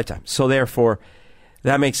of your lifetime. So therefore,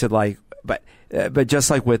 that makes it like, but just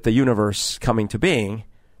like with the universe coming to being,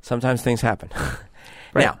 sometimes things happen.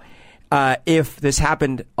 Right. Now, if this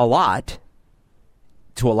happened a lot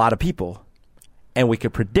to a lot of people, and we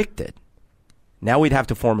could predict it, now we'd have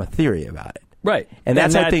to form a theory about it. Right.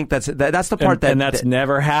 I think that's the part that's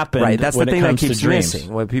never happened. Right. That's the thing that keeps dreams.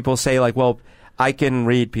 missing. When people say like, well, I can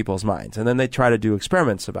read people's minds, and then they try to do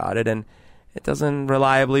experiments about it, and it doesn't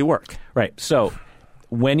reliably work. Right. So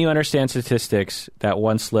when you understand statistics, that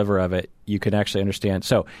one sliver of it, you can actually understand.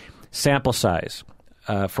 So sample size,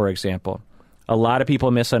 for example, A lot of people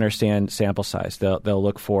misunderstand sample size. They'll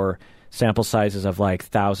look for sample sizes of like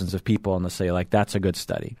thousands of people, and they'll say like that's a good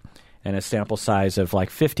study. And a sample size of like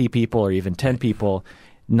 50 people or even 10 people,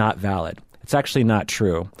 not valid. It's actually not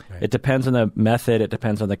true. Right. It depends on the method. It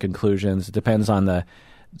depends on the conclusions. It depends on the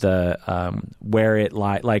where it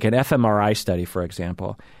lies. Like an fMRI study, for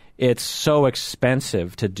example, it's so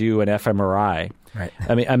expensive to do an fMRI. Right.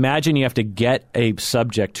 I mean, imagine you have to get a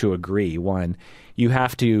subject to agree. One, you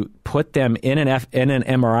have to put them in an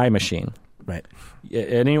MRI machine. Right.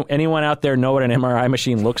 Anyone out there know what an MRI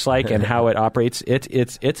machine looks like and how it operates?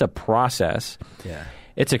 It's a process. Yeah.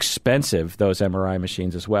 It's expensive, those MRI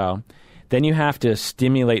machines as well. Then you have to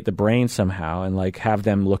stimulate the brain somehow and like have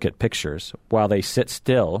them look at pictures while they sit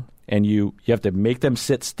still, and you have to make them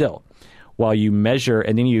sit still while you measure,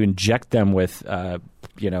 and then you inject them with a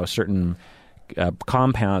certain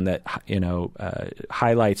compound that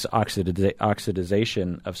highlights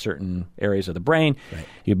oxidization of certain areas of the brain. Right.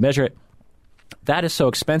 You measure it. That is so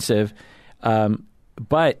expensive.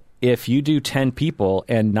 But if you do 10 people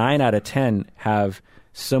and 9 out of 10 have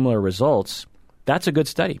similar results, that's a good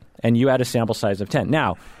study. And you had a sample size of 10.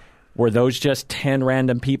 Now, were those just 10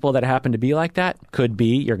 random people that happened to be like that? Could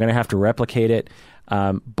be. You're going to have to replicate it.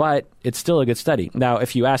 But it's still a good study. Now,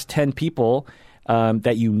 if you ask 10 people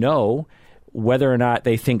that you know whether or not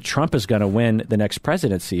they think Trump is going to win the next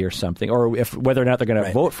presidency or something, or whether or not they're going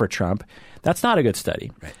to vote for Trump, that's not a good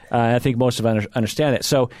study. Right. I think most of us understand it.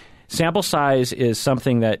 So sample size is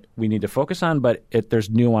something that we need to focus on, but there's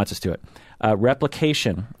nuances to it.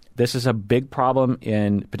 Replication. This is a big problem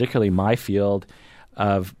in particularly my field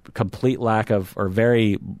of complete lack of or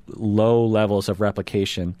very low levels of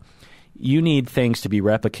replication. You need things to be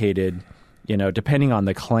replicated, depending on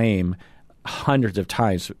the claim, hundreds of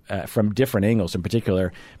times from different angles in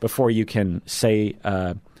particular before you can say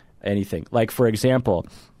anything. Like, for example,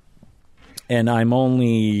 and I'm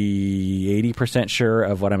only 80% sure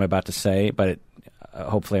of what I'm about to say, but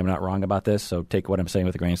hopefully I'm not wrong about this, so take what I'm saying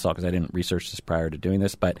with a grain of salt because I didn't research this prior to doing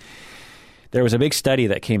this. But there was a big study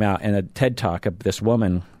that came out in a TED Talk of this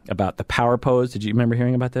woman about the power pose. Did you remember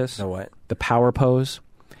hearing about this? No, what? The power pose.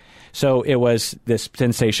 So it was this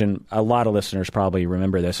sensation. A lot of listeners probably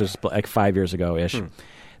remember this. It was like 5 years ago-ish.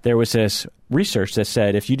 There was this research that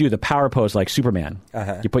said if you do the power pose like Superman,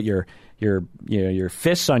 you put your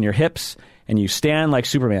fists on your hips and you stand like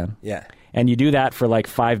Superman. Yeah. And you do that for like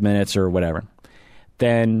 5 minutes or whatever.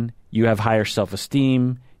 Then you have higher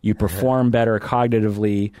self-esteem. You perform better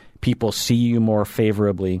cognitively. People see you more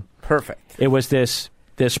favorably. Perfect. It was this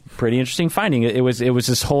pretty interesting finding. It's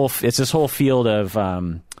this whole field of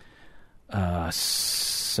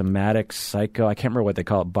somatic psycho. I can't remember what they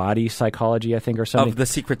call it. Body psychology, I think, or something. Of the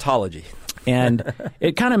secretology. And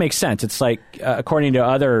it kind of makes sense. It's like, according to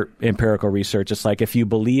other empirical research, it's like if you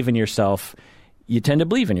believe in yourself, you tend to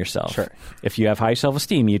believe in yourself. Sure. If you have high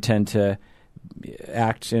self-esteem, you tend to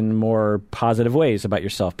act in more positive ways about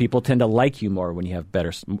yourself. People tend to like you more when you have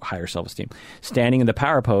higher self-esteem. Standing in the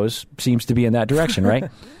power pose seems to be in that direction, right?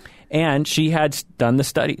 And she had done the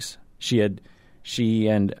studies. She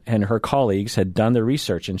and her colleagues had done the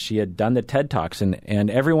research, and she had done the TED Talks, and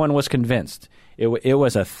everyone was convinced it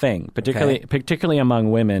was a thing, particularly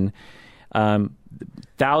among women.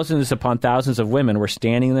 Thousands upon thousands of women were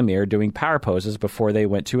standing in the mirror doing power poses before they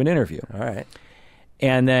went to an interview. All right.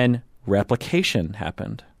 And then replication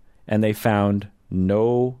happened, and they found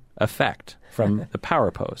no effect from the power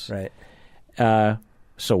pose. Right.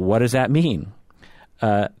 So what does that mean?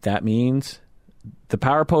 That means the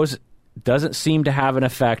power pose doesn't seem to have an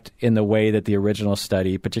effect in the way that the original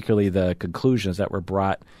study, particularly the conclusions that were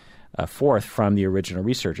brought forth from the original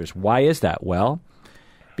researchers. Why is that? Well,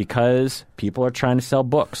 because people are trying to sell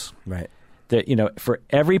books. Right. That, for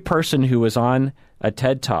every person who was on a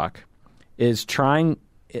TED Talk is trying,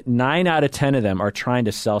 9 out of 10 of them are trying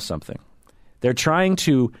to sell something. They're trying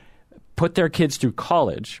to put their kids through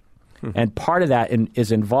college, and part of that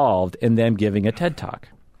is involved in them giving a TED Talk.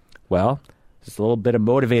 Well, there's a little bit of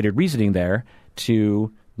motivated reasoning there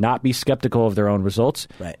to not be skeptical of their own results,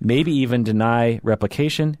 right. Maybe even deny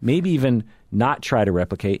replication, maybe even not try to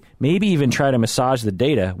replicate, maybe even try to massage the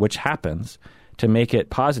data, which happens, to make it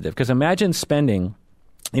positive. Because imagine spending,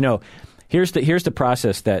 here's the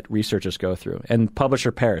process that researchers go through, and publish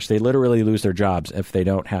or perish. They literally lose their jobs if they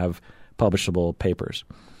don't have publishable papers.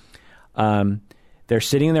 They're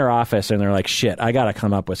sitting in their office and they're like, shit, I got to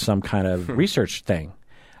come up with some kind of research thing.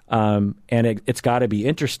 And it's got to be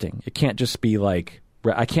interesting. It can't just be like,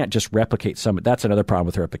 I can't just replicate some. That's another problem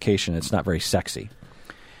with replication. It's not very sexy.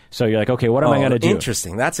 So you're like, okay, what am I going to do?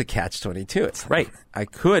 Interesting. That's a catch-22. Right. I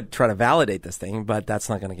could try to validate this thing, but that's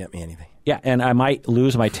not going to get me anything. Yeah, and I might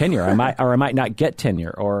lose my tenure. I might not get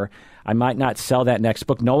tenure, or I might not sell that next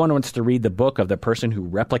book. No one wants to read the book of the person who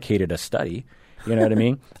replicated a study. You know what I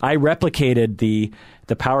mean? I replicated the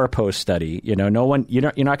PowerPost study. You know, no one.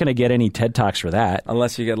 You're not going to get any TED Talks for that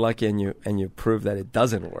unless you get lucky and you prove that it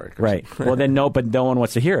doesn't work. Right. Well, then but no one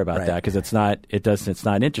wants to hear about that because it's not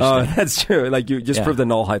interesting. Oh, that's true. Like you just proved the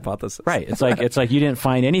null hypothesis. Right. It's like you didn't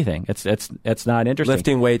find anything. It's not interesting.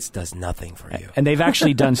 Lifting weights does nothing for you. And they've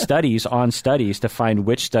actually done studies on studies to find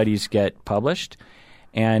which studies get published,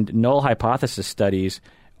 and null hypothesis studies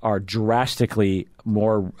are drastically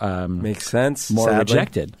more makes sense. More sadly.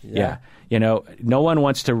 Rejected. Yeah. You know, no one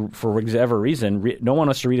wants to, for whatever reason, no one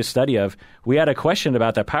wants to read a study of, we had a question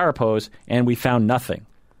about the power pose and we found nothing.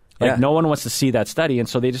 Like no one wants to see that study, and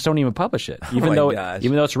so they just don't even publish it, even though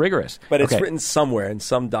it's rigorous. But it's written somewhere in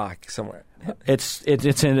some doc somewhere. It's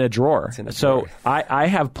in a drawer. So I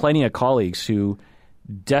have plenty of colleagues who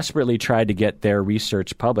desperately tried to get their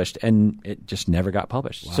research published, and it just never got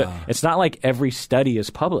published. Wow. So it's not like every study is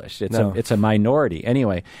published. It's a minority.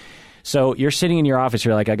 Anyway, so you're sitting in your office,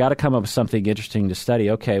 you're like, I got to come up with something interesting to study.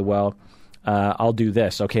 Okay, well, I'll do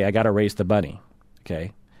this. Okay, I got to raise the money.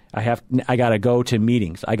 Okay, I got to go to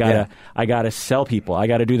meetings. I got to sell people. I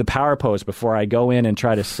got to do the power pose before I go in and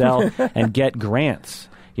try to sell and get grants,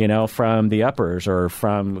 you know, from the uppers or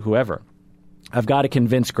from whoever. I've got to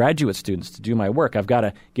convince graduate students to do my work. I've got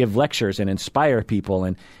to give lectures and inspire people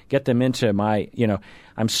and get them into my, you know,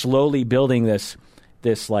 I'm slowly building this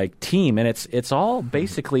like team, and it's all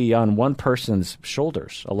basically on one person's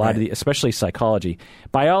shoulders. A lot of especially psychology.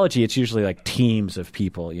 Biology, it's usually like teams of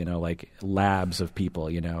people, you know, like labs of people,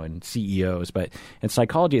 you know, and CEOs. But in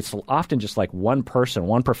psychology, it's often just like one person,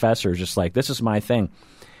 one professor is just like, this is my thing.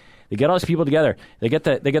 They get all these people together. They get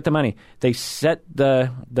the money. They set the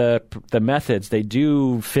methods. They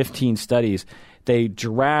do 15 studies. They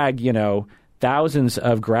drag, you know, thousands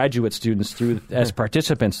of graduate students through as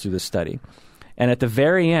participants through the study. And at the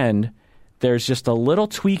very end, there's just a little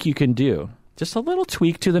tweak you can do. Just a little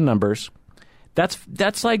tweak to the numbers.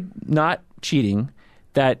 That's like not cheating.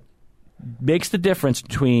 That makes the difference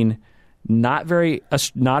between not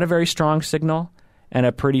a very strong signal and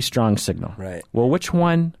a pretty strong signal. Right. Well, which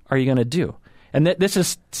one are you going to do? And this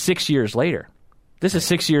is 6 years later. This is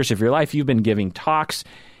 6 years of your life. You've been giving talks,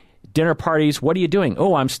 dinner parties. What are you doing?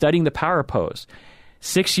 Oh, I'm studying the power pose.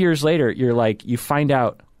 6 years later, you're like, you find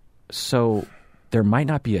out, so there might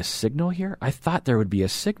not be a signal here? I thought there would be a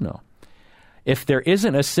signal. If there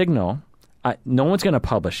isn't a signal, no one's going to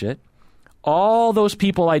publish it. All those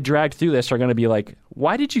people I dragged through this are going to be like,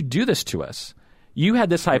 why did you do this to us? You had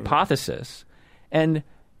this hypothesis. And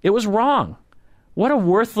it was wrong. What a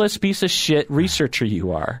worthless piece of shit researcher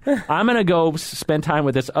you are. I'm going to go spend time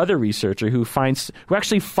with this other researcher who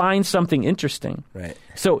actually finds something interesting. Right.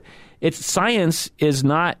 So science is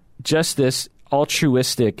not just this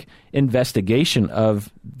altruistic investigation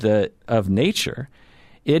of nature.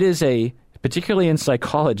 It is particularly in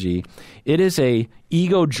psychology, it is a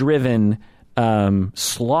ego-driven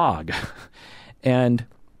slog. And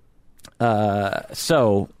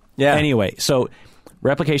anyway, so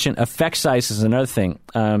replication effect size is another thing.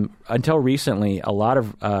 Until recently, a lot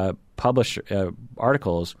of published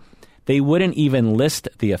articles, they wouldn't even list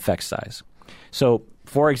the effect size. So,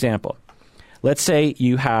 for example, let's say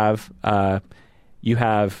you have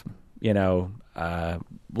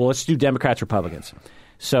let's do Democrats, Republicans.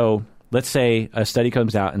 So let's say a study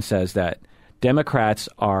comes out and says that Democrats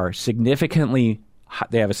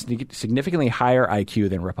they have a significantly higher IQ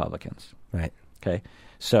than Republicans. Right. Okay.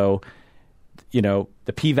 So, you know,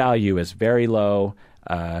 the p-value is very low.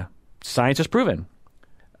 Science has proven.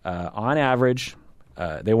 On average,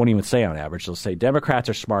 they won't even say on average. They'll say Democrats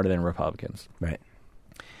are smarter than Republicans. Right.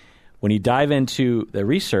 When you dive into the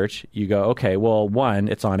research, you go, okay, well, one,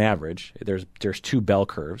 it's on average. There's two bell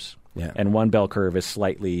curves, and one bell curve is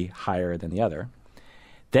slightly higher than the other.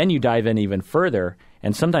 Then you dive in even further,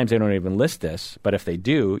 and sometimes they don't even list this, but if they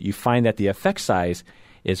do, you find that the effect size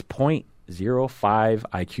is 0.05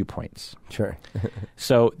 IQ points. Sure.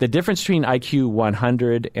 So the difference between IQ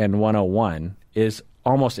 100 and 101 is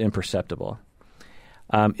almost imperceptible.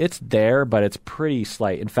 It's there, but it's pretty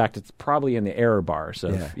slight. In fact, it's probably in the error bars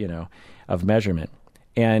of measurement.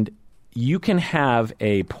 And you can have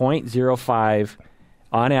a 0.05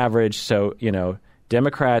 on average. So, you know,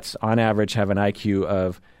 Democrats on average have an IQ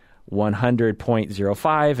of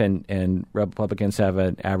 100.05 and Republicans have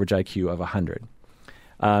an average IQ of 100.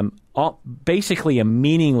 Basically a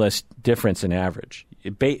meaningless difference in average.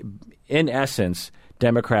 In essence,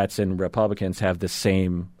 Democrats and Republicans have the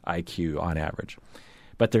same IQ on average.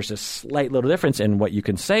 But there's a slight little difference in what you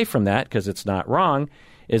can say from that, because it's not wrong,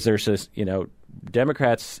 is there's this,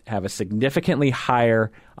 Democrats have a significantly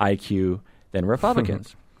higher IQ than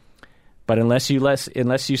Republicans. But unless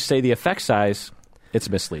you say the effect size,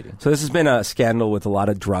 it's misleading. So this has been a scandal with a lot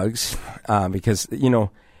of drugs because,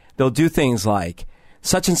 they'll do things like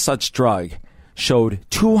such and such drug showed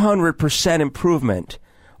 200% improvement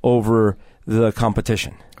over the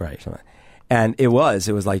competition. Right. And it was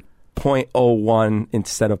like 0.01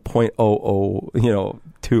 instead of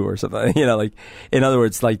 0.00, or something. In other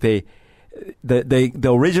words, like the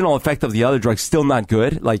original effect of the other drug's still not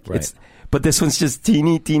good. But this one's just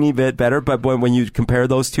teeny bit better. But when you compare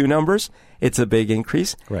those two numbers, it's a big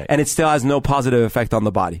increase. Right. And it still has no positive effect on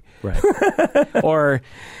the body. Right. Or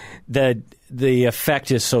the effect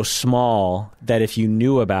is so small that if you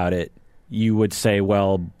knew about it, you would say,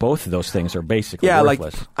 well, both of those things are basically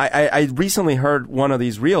worthless. I recently heard one of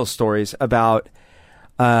these real stories about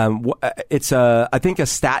it's I think a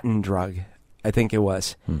statin drug. I think it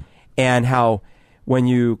was. And how when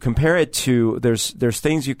you compare it to there's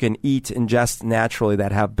things you can eat, ingest naturally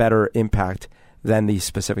that have better impact than these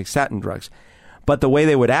specific statin drugs. But the way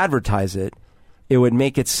they would advertise it, it would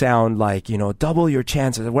make it sound like, double your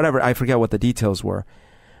chances, whatever. I forget what the details were.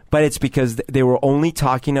 But it's because they were only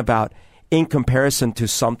talking about in comparison to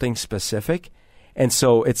something specific. And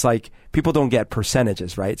so it's like people don't get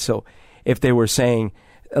percentages, right? So if they were saying,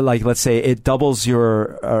 like, let's say it doubles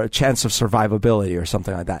your chance of survivability or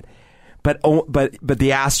something like that. But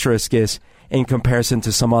the asterisk is in comparison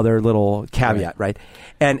to some other little caveat, right?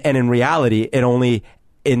 And in reality, it only,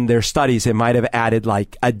 in their studies, it might have added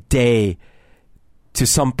like a day to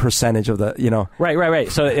some percentage of the, Right.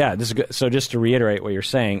 So yeah, this is good. So just to reiterate what you're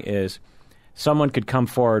saying is someone could come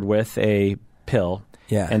forward with a pill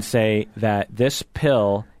and say that this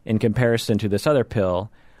pill in comparison to this other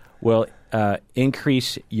pill will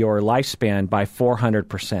increase your lifespan by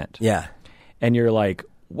 400%. Yeah. And you're like,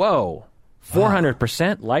 whoa,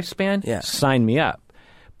 400% lifespan? Yeah. Sign me up.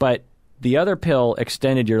 But the other pill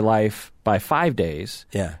extended your life by 5 days.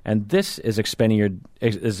 Yeah. And this is extending your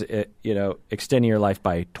life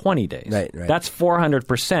by 20 days. Right. That's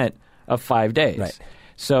 400% of 5 days. Right.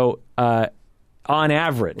 So on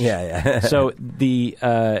average. Yeah. So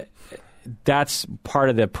that's part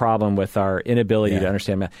of the problem with our inability to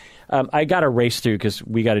understand math. I got to race through because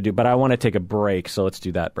we got to do, but I want to take a break. So let's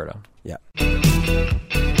do that, Berto. Yeah.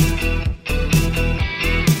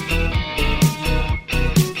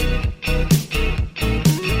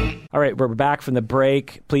 All right, we're back from the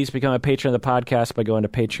break. Please become a patron of the podcast by going to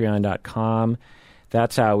patreon.com.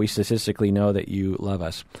 That's how we statistically know that you love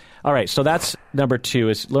us. All right, so that's number 2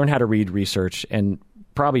 is learn how to read research and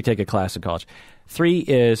probably take a class in college. 3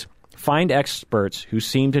 is find experts who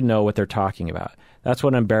seem to know what they're talking about. That's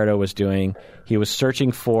what Umberto was doing. He was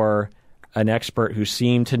searching for an expert who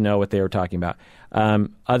seemed to know what they were talking about.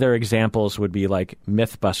 Other examples would be like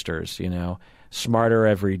Mythbusters, Smarter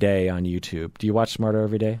Every Day on YouTube. Do you watch Smarter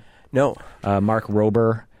Every Day? No. Mark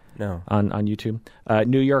Rober. No. On YouTube.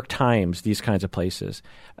 New York Times, these kinds of places.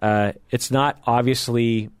 It's not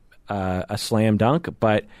obviously a slam dunk,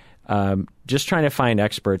 but just trying to find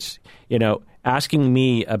experts, asking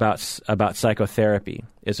me about psychotherapy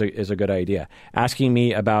is a good idea. Asking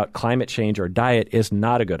me about climate change or diet is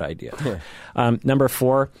not a good idea. Number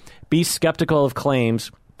 4, be skeptical of claims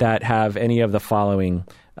that have any of the following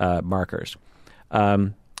markers.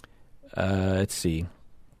 Let's see.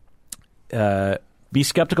 Be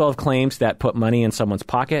skeptical of claims that put money in someone's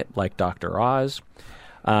pocket, like Dr. Oz.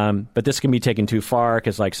 But this can be taken too far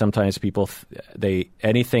because, like, sometimes people,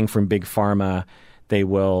 anything from Big Pharma, they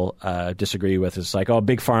will disagree with. It's like, oh,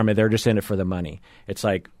 Big Pharma, they're just in it for the money. It's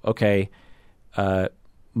like, okay,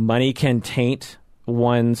 money can taint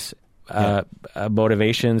one's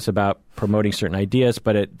motivations about promoting certain ideas,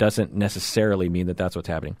 but it doesn't necessarily mean that that's what's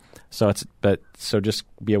happening. So just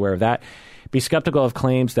be aware of that. Be skeptical of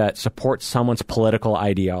claims that support someone's political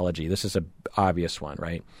ideology. This is an obvious one,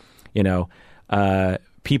 right?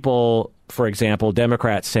 People, for example,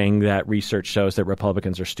 Democrats saying that research shows that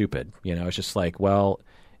Republicans are stupid. It's just like, well,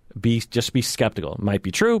 just be skeptical. It might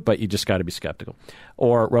be true, but you just got to be skeptical.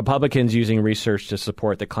 Or Republicans using research to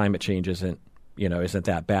support that climate change isn't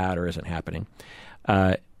that bad or isn't happening.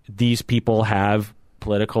 These people have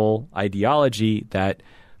political ideology that,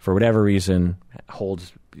 for whatever reason,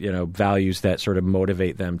 holds values that sort of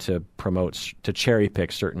motivate them to cherry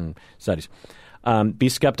pick certain studies. Be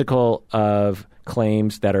skeptical of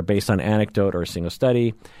claims that are based on anecdote or a single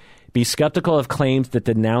study. Be skeptical of claims that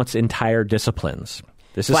denounce entire disciplines.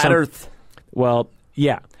 This is Flat Earth. Well,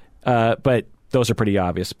 yeah, but those are pretty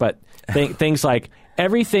obvious. But things like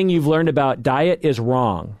everything you've learned about diet is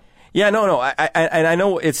wrong. Yeah, no. I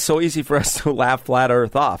know it's so easy for us to laugh flat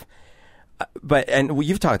earth off. And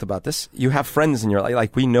you've talked about this. You have friends in your life.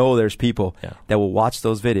 Like, we know there's people that will watch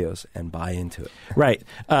those videos and buy into it. Right.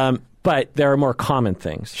 But there are more common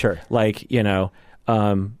things. Sure. Like,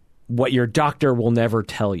 what your doctor will never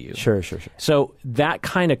tell you. Sure. So that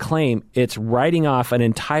kind of claim, it's writing off an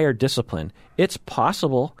entire discipline. It's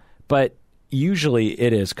possible, but usually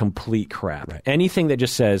it is complete crap. Right. Anything that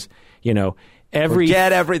just says,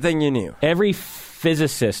 forget everything you knew. Every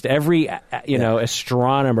physicist, every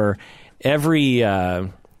astronomer, every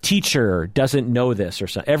teacher doesn't know this or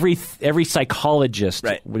something. Every psychologist,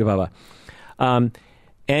 right. Blah, blah.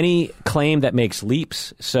 Any claim that makes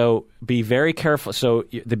leaps, so be very careful. So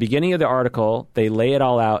the beginning of the article, they lay it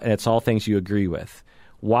all out, and it's all things you agree with.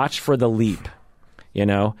 Watch for the leap.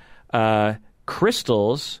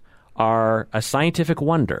 Crystals are a scientific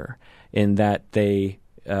wonder in that they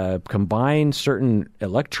combine certain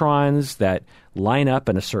electrons that line up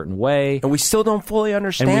in a certain way. And we still don't fully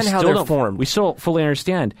understand how they're formed. We still don't fully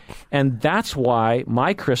understand. And that's why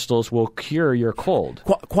my crystals will cure your cold.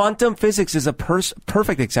 Quantum physics is a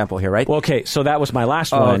perfect example here, right? Well, okay, so that was my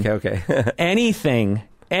last one. Okay. Anything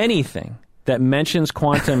that mentions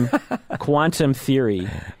quantum theory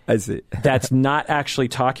I see. that's not actually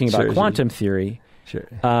talking about quantum theory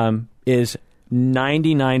is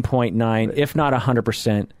 99.9, if not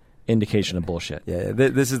 100%, indication of bullshit. Yeah,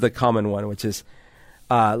 this is the common one, which is,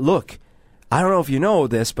 look, I don't know if you know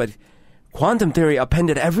this, but quantum theory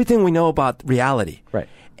appended everything we know about reality. Right.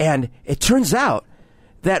 And it turns out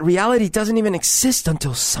that reality doesn't even exist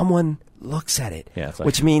until someone looks at it,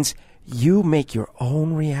 which means you make your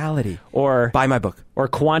own reality. Or buy my book. Or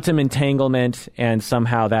quantum entanglement, and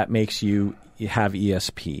somehow that makes you have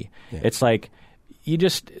ESP. Yeah. It's like you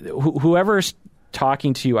just whoever's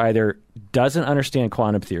talking to you either doesn't understand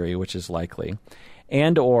quantum theory, which is likely,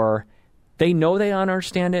 and or they know they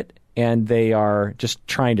understand it and they are just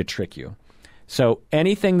trying to trick you. So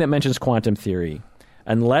anything that mentions quantum theory,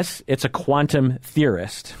 unless it's a quantum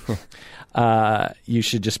theorist, you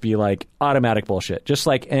should just be like automatic bullshit. Just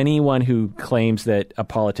like anyone who claims that a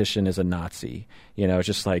politician is a Nazi, it's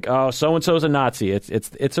just like, oh, so and so is a Nazi.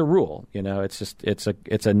 It's a rule, It's just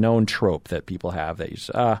it's a known trope that people have that you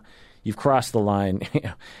just, you've crossed the line.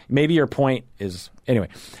 Maybe your point is anyway.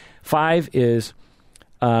 5 is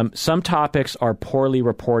some topics are poorly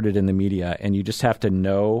reported in the media, and you just have to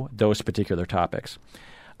know those particular topics,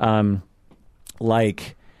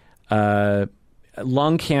 like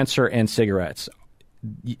lung cancer and cigarettes.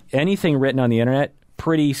 Anything written on the internet,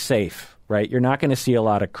 pretty safe, right? You're not going to see a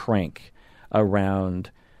lot of crank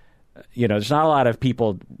around. There's not a lot of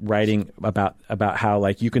people writing about how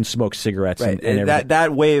like you can smoke cigarettes, right. and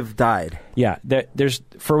that wave died. Yeah, there's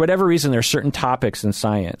for whatever reason there's certain topics in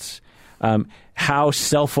science, how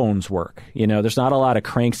cell phones work. There's not a lot of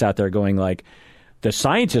cranks out there going like, the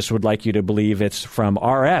scientists would like you to believe it's from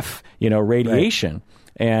RF, radiation. Right.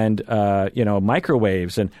 And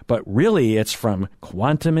microwaves, but really it's from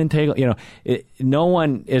quantum entanglement. No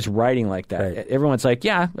one is writing like that. Right. Everyone's like,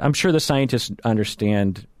 yeah, I'm sure the scientists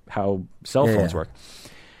understand how cell phones work.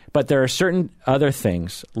 But there are certain other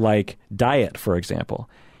things, like diet, for example.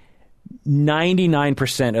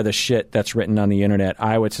 99% of the shit that's written on the internet,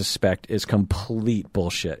 I would suspect, is complete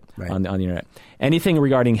bullshit on the internet. Anything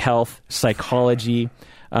regarding health, psychology,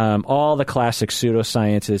 all the classic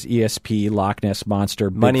pseudosciences, ESP, Loch Ness Monster,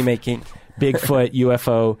 money making, Bigfoot,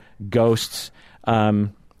 UFO, ghosts.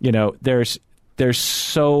 There's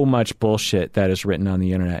so much bullshit that is written on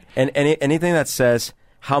the internet. And anything that says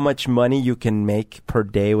how much money you can make per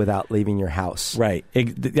day without leaving your house. Right.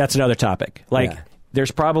 That's another topic.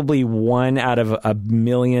 There's probably 1 out of a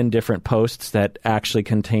million different posts that actually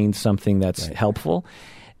contain something that's helpful.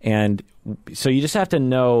 And so you just have to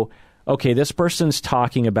know, okay, this person's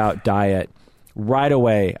talking about diet. Right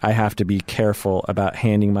away, I have to be careful about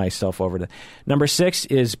handing myself over to. Number 6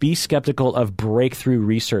 is be skeptical of breakthrough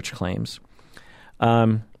research claims.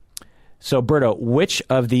 So, Berto, which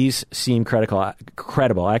of these seem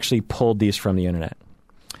credible? I actually pulled these from the internet.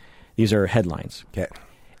 These are headlines. Okay.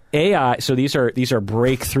 AI. So these are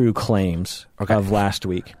breakthrough claims of last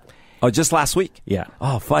week. Oh, just last week? Yeah.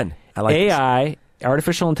 Oh, fun. I like AI,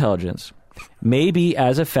 artificial intelligence, may be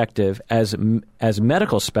as effective as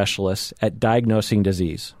medical specialists at diagnosing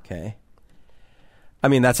disease. Okay. I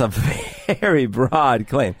mean, that's a very broad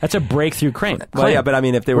claim. That's a breakthrough claim. Well, yeah, but I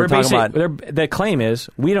mean, if they were talking about... The claim is,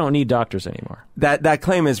 we don't need doctors anymore. That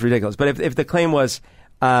claim is ridiculous. But if the claim was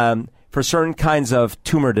for certain kinds of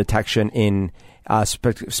tumor detection in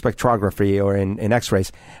spectrography or in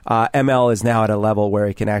X-rays, ML is now at a level where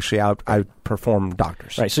it can actually outperform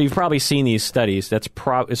doctors. Right. So you've probably seen these studies. It's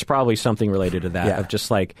probably something related to that, of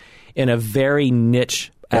just like in a very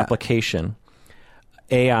niche application,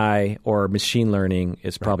 AI or machine learning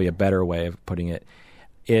is probably a better way of putting it,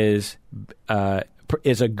 is a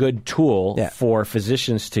good tool for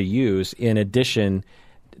physicians to use in addition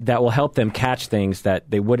that will help them catch things that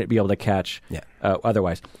they wouldn't be able to catch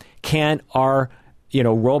otherwise. Are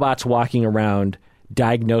robots walking around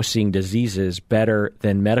diagnosing diseases better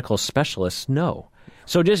than medical specialists? No.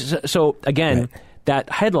 So again, that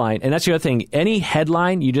headline, and that's the other thing. Any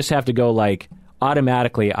headline, you just have to go like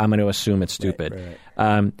automatically. I'm going to assume it's stupid.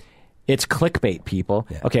 Right. It's clickbait, people.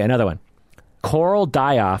 Yeah. Okay, another one. Coral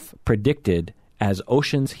die-off predicted as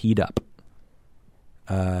oceans heat up.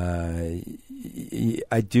 I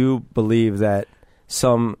do believe that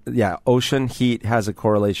ocean heat has a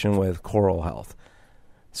correlation with coral health.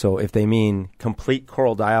 So if they mean complete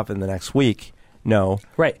coral die-off in the next week, no.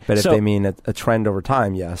 Right. But if they mean a trend over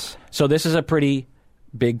time, yes. So this is a pretty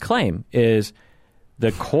big claim, is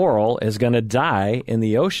the coral is going to die in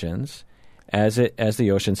the oceans as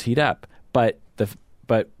the oceans heat up. But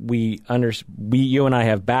you and I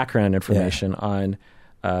have background information on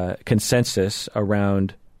consensus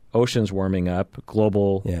around oceans warming up,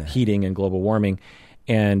 global heating and global warming,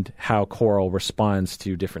 and how coral responds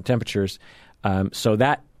to different temperatures. So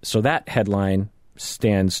that headline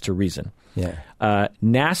stands to reason. Yeah.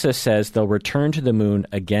 NASA says they'll return to the moon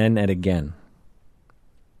again and again.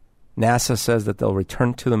 NASA says that they'll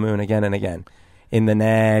return to the moon again and again in the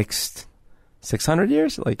next 600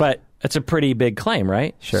 years. But it's a pretty big claim,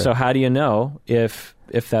 right? Sure. So how do you know if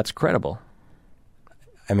that's credible?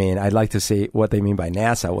 I mean, I'd like to see what they mean by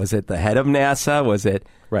NASA. Was it the head of NASA? Was it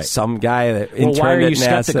some guy that interned why are you at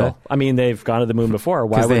NASA? Skeptical? I mean, they've gone to the moon before.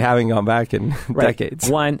 Why? Because they haven't gone back in decades.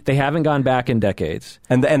 One, they haven't gone back in decades.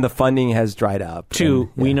 And the funding has dried up. Two,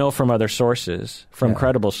 we know from other sources, from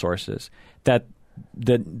credible sources, that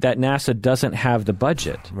NASA doesn't have the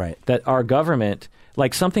budget. Right. That our government,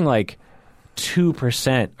 like something like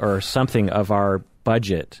 2% or something of our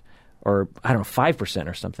budget, or I don't know, 5%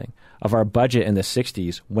 or something of our budget in the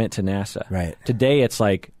 60s went to NASA. Right. Today it's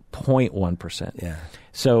like 0.1%. Yeah.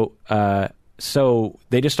 So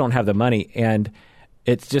they just don't have the money, and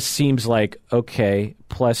it just seems like, okay,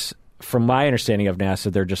 plus from my understanding of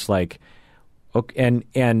NASA, they're just like, okay,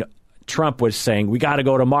 and Trump was saying, we got to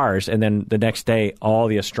go to Mars. And then the next day, all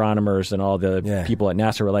the astronomers and all the people at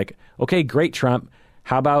NASA were like, okay, great, Trump.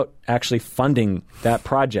 How about actually funding that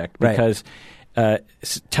project? Because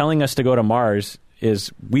telling us to go to Mars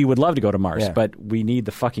we would love to go to Mars, but we need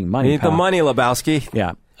the fucking money. We need the money, Lebowski.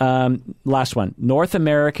 Yeah. Last one. North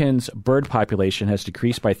America's bird population has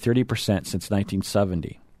decreased by 30% since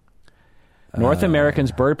 1970. North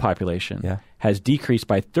America's bird population has decreased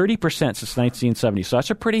by 30% since 1970. So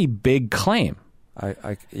that's a pretty big claim. Are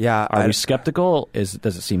we skeptical? Does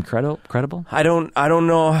it seem credible? I don't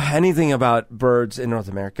know anything about birds in North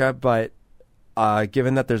America, but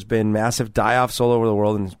given that there's been massive die-offs all over the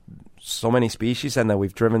world and so many species, and that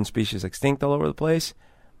we've driven species extinct all over the place,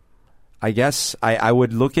 I guess I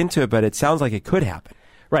would look into it, but it sounds like it could happen.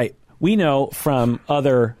 Right. We know from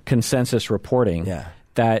other consensus reporting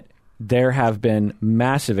that there have been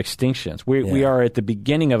massive extinctions. We are at the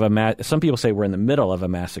beginning of some people say we're in the middle of a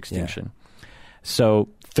mass extinction. So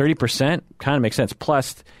 30% kind of makes sense.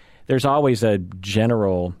 Plus, there's always a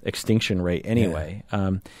general extinction rate anyway.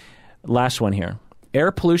 Last one here.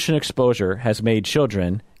 Air pollution exposure has made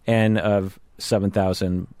children, N of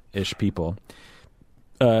 7,000-ish people,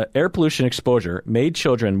 air pollution exposure made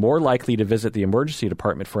children more likely to visit the emergency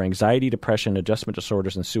department for anxiety, depression, adjustment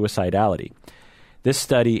disorders, and suicidality. This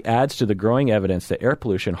study adds to the growing evidence that air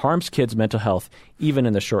pollution harms kids' mental health even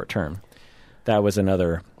in the short term. That was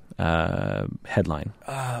another headline.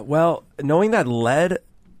 Well, knowing that lead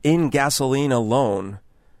in gasoline alone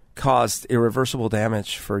caused irreversible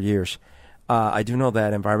damage for years, I do know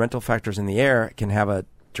that environmental factors in the air can have a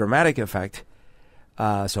dramatic effect.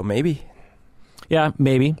 So maybe. Yeah,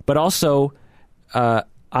 maybe. But also,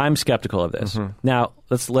 I'm skeptical of this. Mm-hmm. Now,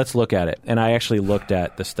 let's look at it. And I actually looked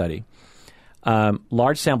at the study.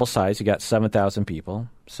 Large sample size, you got 7,000 people,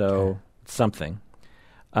 so something.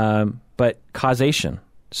 But causation.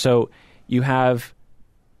 So you have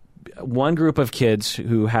one group of kids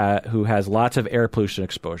who has lots of air pollution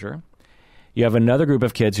exposure. You have another group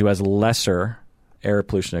of kids who has lesser air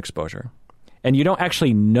pollution exposure. And you don't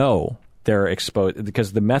actually know they're exposed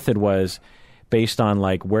because the method was based on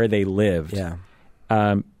like where they lived. Yeah.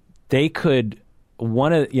 They could,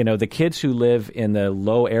 the kids who live in the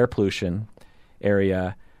low air pollution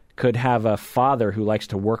area could have a father who likes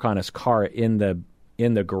to work on his car in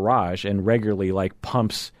the garage and regularly like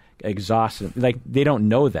pumps exhaust. Like they don't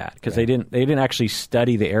know that because they didn't actually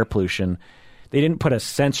study the air pollution. They didn't put a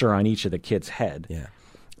sensor on each of the kids' head. Yeah.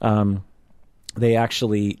 They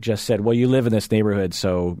actually just said, well, you live in this neighborhood,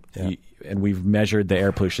 so and we've measured the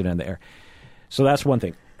air pollution in the air. So that's one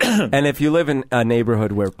thing. And if you live in a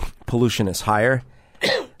neighborhood where pollution is higher,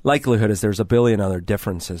 likelihood is there's a billion other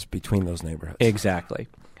differences between those neighborhoods. Exactly.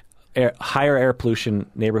 Higher air pollution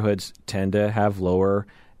neighborhoods tend to have lower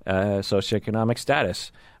socioeconomic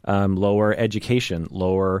status, lower education,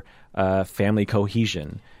 lower family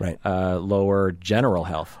cohesion, right. Lower general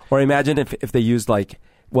health. Or imagine if they used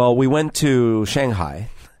we went to Shanghai,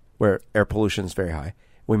 where air pollution is very high.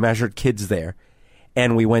 We measured kids there.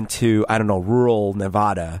 And we went to, rural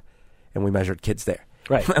Nevada, and we measured kids there.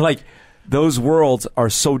 Right. Like, those worlds are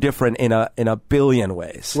so different in a billion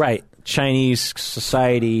ways. Right. Chinese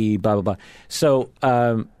society, blah, blah, blah. So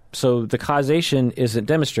the causation isn't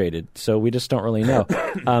demonstrated, so we just don't really know.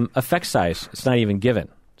 Effect size, it's not even given.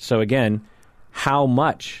 So again, how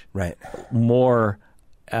much more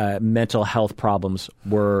mental health problems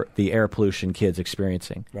were the air pollution kids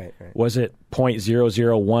experiencing? Right. Was it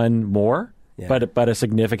 0.001 more? Yeah. But a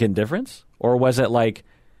significant difference? Or was it like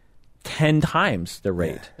 10 times the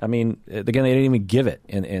rate? Yeah. I mean, again, they didn't even give it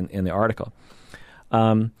in the article.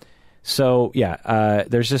 There's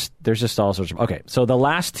just all sorts of... Okay, so the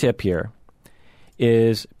last tip here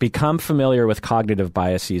is become familiar with cognitive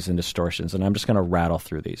biases and distortions, and I'm just going to rattle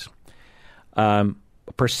through these.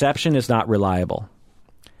 Perception is not reliable.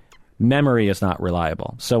 Memory is not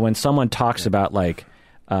reliable. So when someone talks about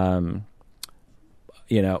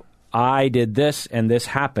I did this and this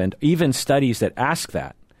happened, even studies that ask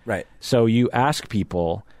that. Right. So you ask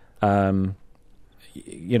people, sometimes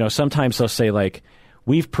they'll say like,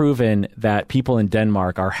 we've proven that people in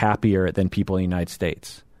Denmark are happier than people in the United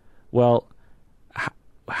States. Well,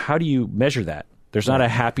 how do you measure that? There's not a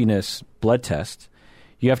happiness blood test.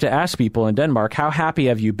 You have to ask people in Denmark, how happy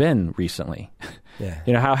have you been recently?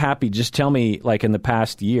 Yeah. How happy, just tell me like in the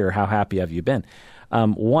past year, how happy have you been?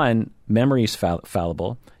 One, memory is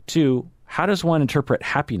fallible. Two, how does one interpret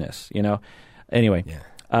happiness? Anyway,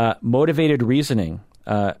 motivated reasoning.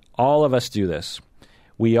 All of us do this.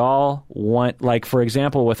 We all want, like, for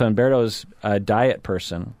example, with Umberto's diet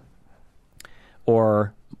person,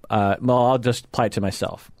 or, I'll just apply it to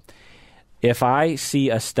myself. If I see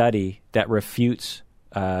a study that refutes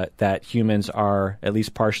that humans are at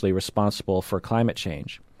least partially responsible for climate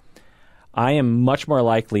change, I am much more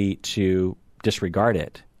likely to disregard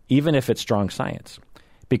it, even if it's strong science,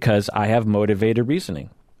 because I have motivated reasoning.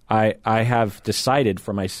 I have decided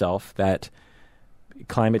for myself that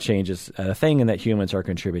climate change is a thing and that humans are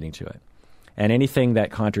contributing to it. And anything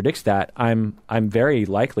that contradicts that, I'm very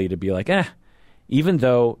likely to be like, even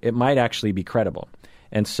though it might actually be credible.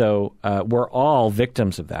 And so we're all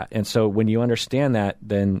victims of that. And so when you understand that,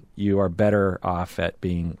 then you are better off at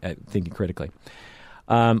thinking critically.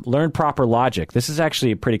 Learn proper logic. This is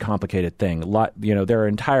actually a pretty complicated thing. There are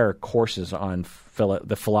entire courses on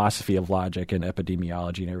the philosophy of logic and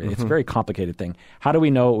epidemiology and everything. It's a very complicated thing. How do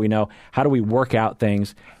we know what we know? How do we work out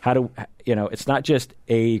things? It's not just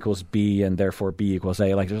A equals B and therefore B equals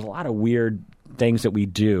A. Like, there's a lot of weird things that we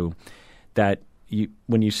do that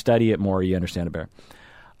when you study it more, you understand it better.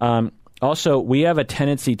 Also, we have a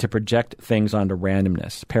tendency to project things onto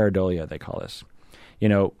randomness. Pareidolia, they call this.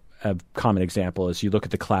 A common example is you look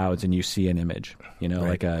at the clouds and you see an image,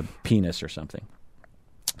 like a penis or something.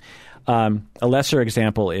 A lesser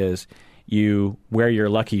example is you wear your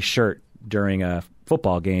lucky shirt during a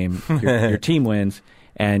football game, your team wins,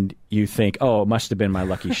 and you think, oh, it must have been my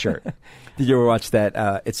lucky shirt. Did you ever watch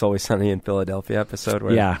that It's Always Sunny in Philadelphia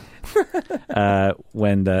episode? Yeah.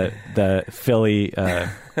 When the Philly,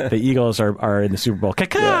 the Eagles are in the Super Bowl.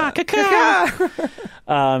 Caca,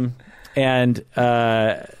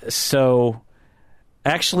 caca. So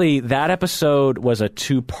actually that episode was a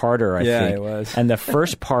two-parter, I think. Yeah, it was. And the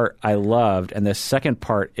first part I loved, and the second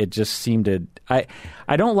part, it just seemed to... I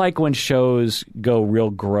don't like when shows go real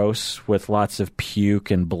gross with lots of puke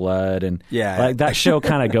and blood, and like that show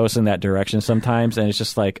kind of goes in that direction sometimes, and it's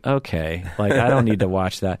just like, okay, like I don't need to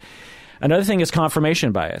watch that. Another thing is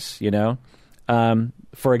confirmation bias,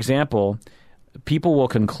 For example, people will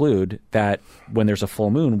conclude that when there's a full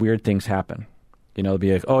moon, weird things happen. They'll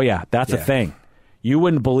be like, oh yeah, that's a thing. You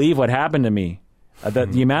wouldn't believe what happened to me.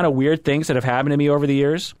 The amount of weird things that have happened to me over the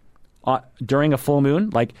years during a full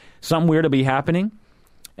moon, like something weird will be happening,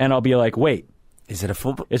 and I'll be like, wait. Is it a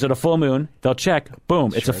full moon? They'll check.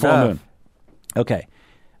 Boom, it's a full moon. Okay.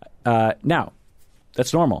 Now,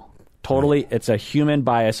 that's normal. Totally, it's a human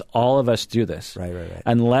bias. All of us do this. Right.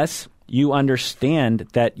 Unless you understand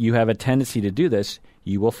that you have a tendency to do this,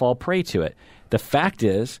 you will fall prey to it. The fact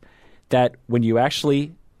is that when you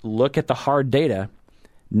actually look at the hard data,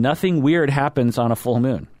 nothing weird happens on a full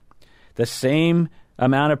moon. The same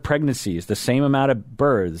amount of pregnancies, the same amount of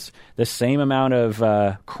births, the same amount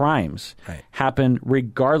of crimes happen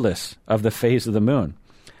regardless of the phase of the moon.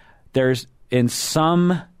 In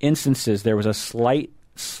some instances, there was a slight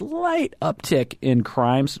uptick in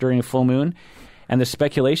crimes during a full moon. And the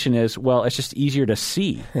speculation is, well, it's just easier to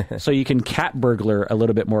see. So you can cat burglar a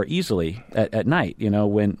little bit more easily at night,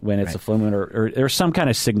 when it's a full moon or there's some kind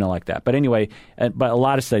of signal like that. But anyway, but a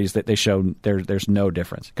lot of studies that they show there's no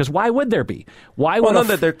difference. Because why would there be?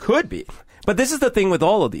 That there could be. But this is the thing with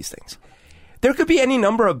all of these things. There could be any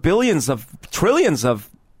number of billions of trillions of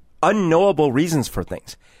unknowable reasons for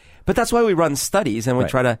things. But that's why we run studies and we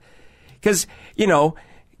try to, because,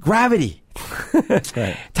 gravity.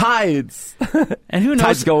 Tides. And who knows?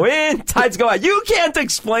 Tides go in, tides go out. You can't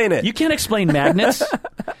explain it. You can't explain magnets.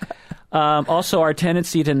 Also, our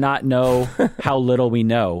tendency to not know how little we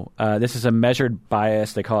know. This is a measured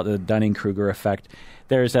bias. They call it the Dunning-Kruger effect.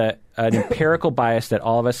 There's an empirical bias that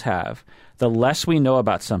all of us have. The less we know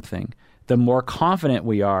about something, the more confident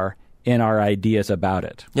we are in our ideas about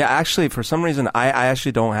it. Yeah, actually, for some reason, I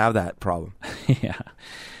actually don't have that problem.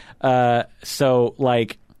 Yeah.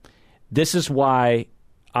 This is why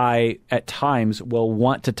I, at times, will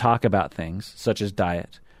want to talk about things such as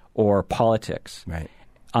diet or politics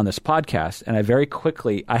on this podcast. And I very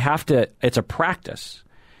quickly, it's a practice.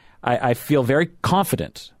 I feel very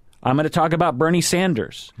confident. I'm going to talk about Bernie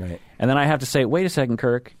Sanders. Right. And then I have to say, wait a second,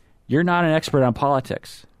 Kirk, you're not an expert on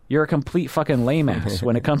politics. You're a complete fucking lame ass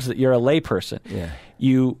when it comes to, you're a lay person. Yeah.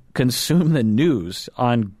 You consume the news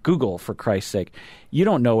on Google, for Christ's sake. You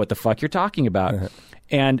don't know what the fuck you're talking about.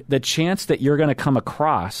 And the chance that you're going to come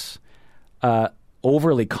across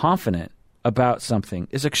overly confident about something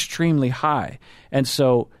is extremely high. And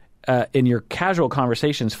so in your casual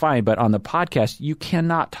conversations, fine, but on the podcast, you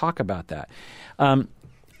cannot talk about that.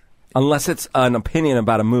 Unless it's an opinion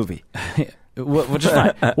about a movie. Which is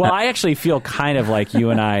fine. Well, I actually feel kind of like you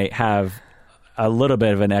and I have a little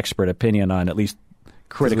bit of an expert opinion on at least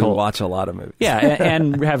critical. We watch a lot of movies. Yeah,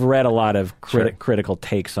 and have read a lot of critical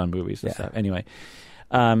takes on movies and stuff. Anyway.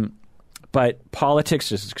 But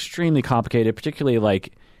politics is extremely complicated,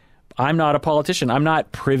 particularly I'm not a politician. I'm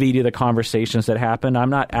not privy to the conversations that happen. I'm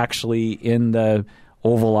not actually in the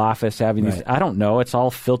Oval Office having these. I don't know. It's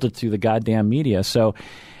all filtered through the goddamn media. So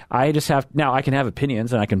I just now I can have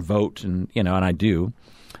opinions and I can vote and I do.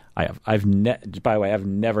 By the way, I've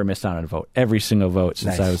never missed out on a vote. Every single vote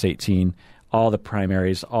since I was 18. All the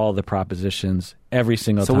primaries, all the propositions, every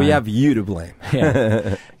single time. So we have you to blame.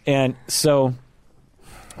 Yeah. And so,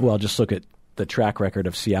 well, just look at the track record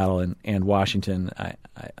of Seattle and Washington. I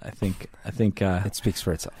think it speaks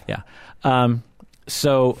for itself. Yeah.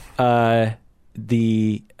 So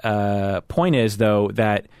the point is, though,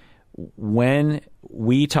 that when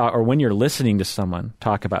we talk, or when you're listening to someone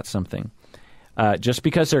talk about something, just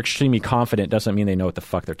because they're extremely confident doesn't mean they know what the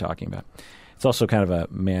fuck they're talking about. It's also kind of a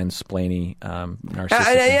mansplaining,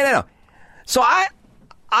 narcissistic. No. So I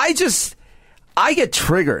get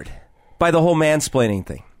triggered by the whole mansplaining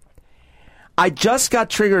thing. I just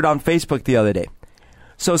got triggered on Facebook the other day.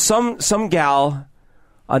 So some gal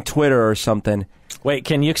on Twitter or something. Wait,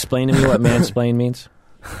 can you explain to me what mansplain means?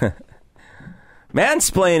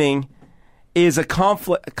 Mansplaining is a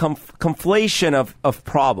conflation of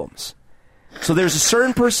problems. So there's a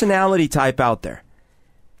certain personality type out there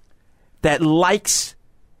that likes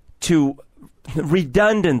to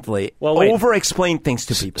redundantly over-explain things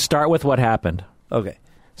to people. Start with what happened. Okay.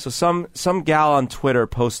 So some gal on Twitter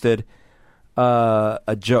posted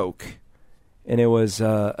a joke, and it was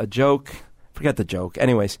a joke. Forget the joke.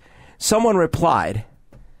 Anyways, someone replied,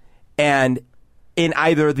 and in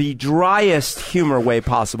either the driest humor way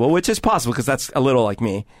possible, which is possible because that's a little like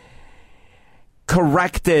me,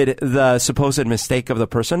 corrected the supposed mistake of the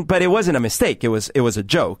person, but it wasn't a mistake. It was a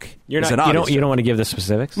joke. You don't want to give the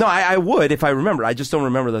specifics? No, I would if I remember. I just don't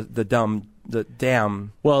remember the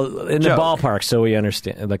damn. Well, in joke. The ballpark, so we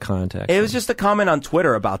understand the context. It was just a comment on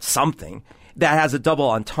Twitter about something that has a double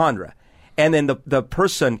entendre, and then the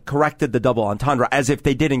person corrected the double entendre as if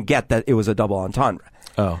they didn't get that it was a double entendre.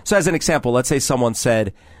 Oh. So as an example, let's say someone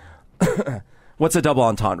said, "What's a double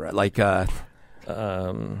entendre?" Like.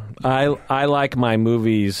 I like my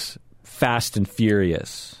movies Fast and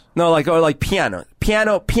Furious. No, like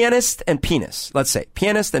pianist and penis. Let's say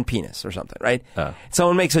pianist and penis or something, right?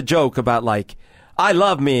 Someone makes a joke about I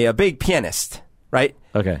love me a big pianist, right?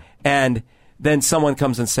 Okay. And then someone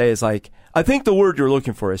comes and says like, I think the word you're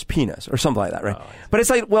looking for is penis or something like that, right? But it's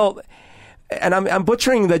like, well, and I'm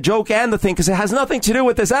butchering the joke and the thing because it has nothing to do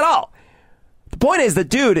with this at all. The point is the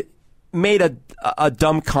dude made a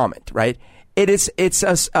dumb comment, right? It's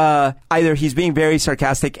either he's being very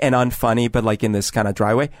sarcastic and unfunny, but like in this kind of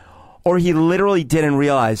dry way, or he literally didn't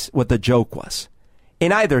realize what the joke was.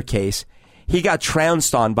 In either case, he got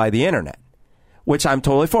trounced on by the internet, which I'm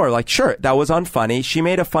totally for. Like, sure, that was unfunny. She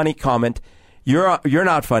made a funny comment. You're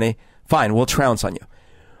not funny. Fine, we'll trounce on you.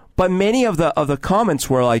 But many of the comments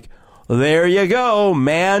were like, there you go,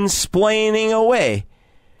 mansplaining away.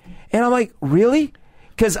 And I'm like, really?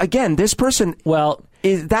 Because again, this person,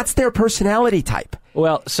 that's their personality type.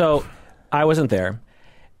 Well, so I wasn't there,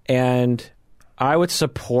 and I would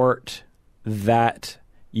support that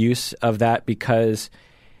use of that because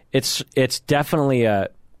it's definitely a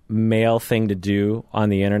male thing to do on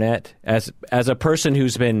the internet. As a person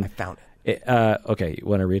who's been, I found it. Okay, you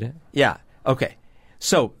want to read it? Yeah. Okay.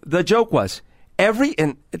 So the joke was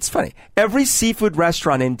and it's funny. Every seafood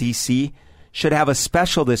restaurant in DC should have a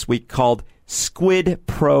special this week called Squid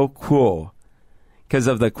Pro Quo because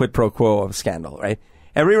of the quid pro quo of scandal, right?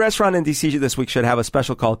 Every restaurant in DC this week should have a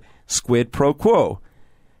special called Squid Pro Quo.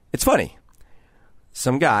 It's funny.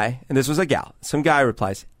 Some guy, and this was a gal, some guy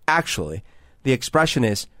replies, actually, the expression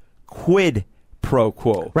is quid pro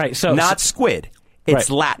quo. Right. So not squid. It's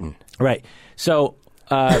right. Latin. Right. So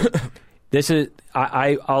this is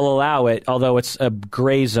I'll allow it, although it's a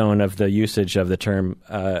gray zone of the usage of the term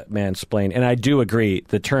mansplain. And I do agree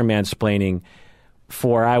the term mansplaining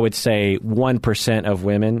for, I would say, 1% of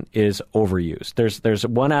women is overused. There's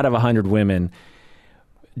 1 out of 100 women,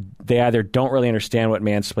 they either don't really understand what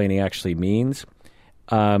mansplaining actually means,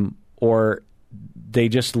 or they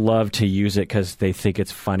just love to use it because they think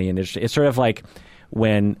it's funny and interesting. It's sort of like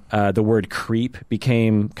when the word creep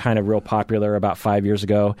became kind of real popular about 5 years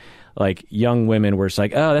ago. Like young women were just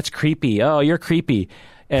like, "Oh, that's creepy. Oh, you're creepy,"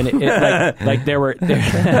 and like there were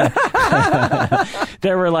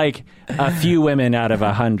like a few women out of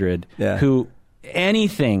 100 who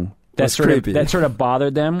anything that sort of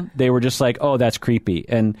bothered them, they were just like, "Oh, that's creepy,"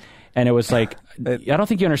 and it was like, I don't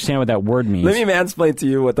think you understand what that word means. Let me mansplain to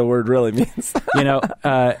you what the word really means.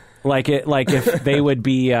 Like if they would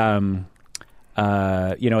be, at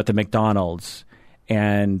the McDonald's,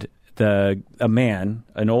 and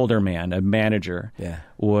an older man, a manager,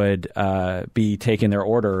 would be taking their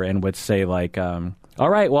order and would say like, all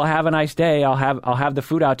right, well, have a nice day. I'll have the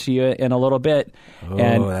food out to you in a little bit. Oh,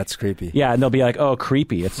 and, that's creepy. Yeah, and they'll be like, oh,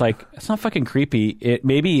 creepy. It's like, it's not fucking creepy.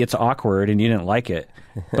 Maybe it's awkward and you didn't like it.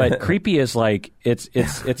 But creepy is like it's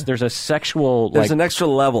there's a sexual there's an extra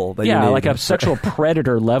level that like a sexual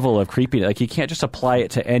predator level of creepy. Like you can't just apply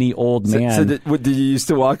it to any old man. So did you used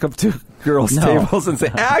to walk up to girls' tables and say,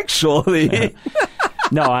 actually?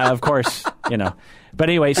 No, of course, But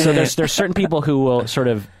anyway, so there's certain people who will sort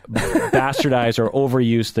of bastardize or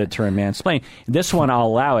overuse the term mansplain. This one I'll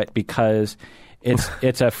allow it because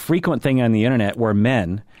it's a frequent thing on the internet where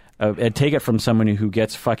men. And take it from someone who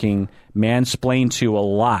gets fucking mansplained to a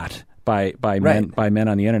lot by men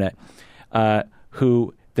on the internet.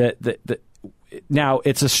 Who now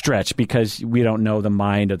it's a stretch because we don't know the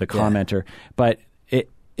mind of the commenter, but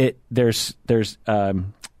there's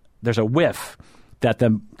a whiff that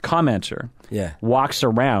the commenter walks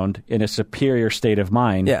around in a superior state of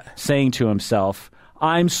mind, saying to himself,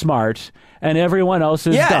 "I'm smart." And everyone else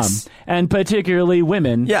is dumb, and particularly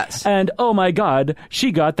women. Yes. And oh my God,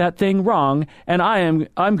 she got that thing wrong, and I'm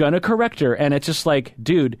going to correct her. And it's just like,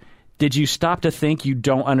 dude, did you stop to think you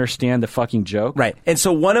don't understand the fucking joke? Right. And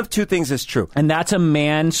so one of two things is true. And that's a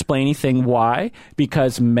mansplaining thing. Why?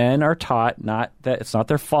 Because men are taught, not that it's not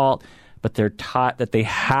their fault, but they're taught that they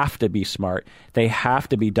have to be smart. They have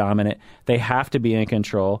to be dominant. They have to be in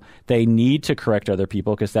control. They need to correct other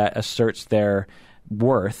people because that asserts their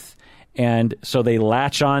worth. And so they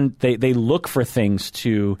latch on, they look for things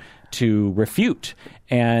to refute.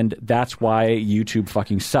 And that's why YouTube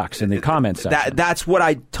fucking sucks in the comments section. That's what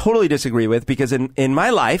I totally disagree with, because in my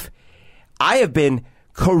life, I have been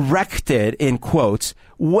corrected, in quotes,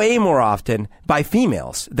 way more often by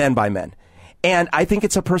females than by men. And I think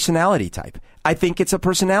it's a personality type.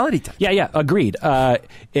 Yeah, agreed.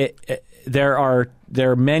 There are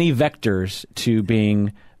many vectors to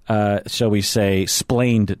being... shall we say,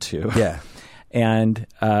 splained to. Yeah. And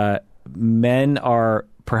men are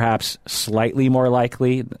perhaps slightly more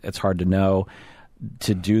likely, it's hard to know,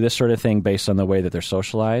 to do this sort of thing based on the way that they're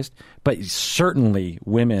socialized. But certainly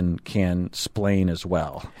women can splain as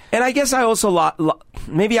well. And I guess I also,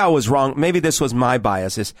 maybe I was wrong, maybe this was my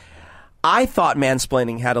bias, is I thought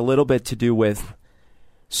mansplaining had a little bit to do with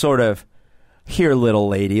sort of here, little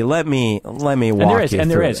lady, let me walk you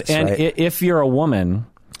through this, and right? if you're a woman,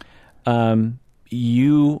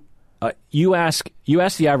 you ask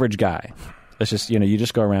the average guy. Let's just you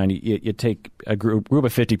just go around. You take a group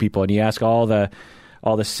of 50 people, and you ask all the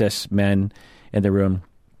cis men in the room,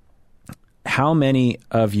 how many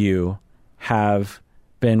of you have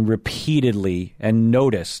been repeatedly and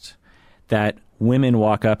noticed that women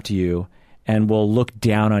walk up to you and will look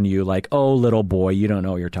down on you like, oh, little boy, you don't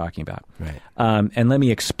know what you're talking about. Right. And let me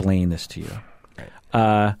explain this to you.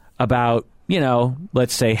 Right. About,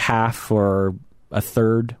 let's say half or a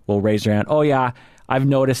third will raise their hand. Oh, yeah, I've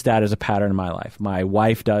noticed that as a pattern in my life. My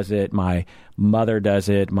wife does it. My mother does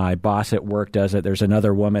it. My boss at work does it. There's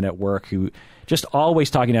another woman at work who just always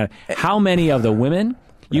talking about it. How many of the women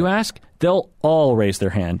you ask, they'll all raise their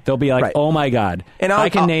hand. They'll be like, oh, my God. And I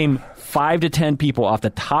can name 5 to 10 people off the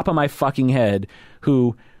top of my fucking head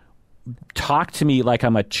who talk to me like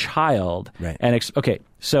I'm a child. Right. And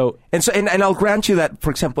I'll grant you that, for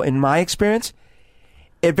example, in my experience,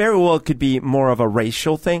 it very well could be more of a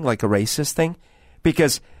racial thing, like a racist thing,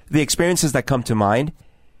 because the experiences that come to mind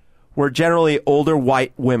were generally older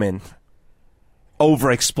white women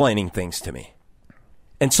over-explaining things to me.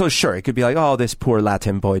 And so, sure, it could be like, oh, this poor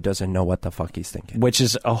Latin boy doesn't know what the fuck he's thinking. Which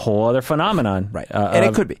is a whole other phenomenon. Right. And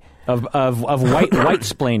it could be. Of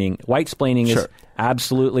white-splaining. White-splaining is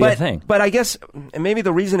absolutely a thing. But I guess maybe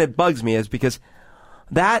the reason it bugs me is because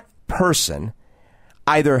that person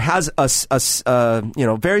either has a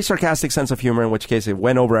very sarcastic sense of humor, in which case it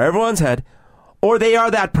went over everyone's head, or they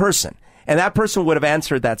are that person. And that person would have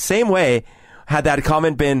answered that same way had that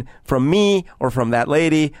comment been from me or from that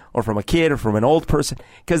lady or from a kid or from an old person,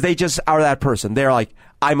 because they just are that person. They're like,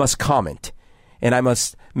 I must comment and I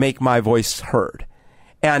must make my voice heard.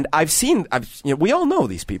 And we all know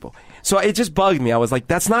these people. So it just bugged me. I was like,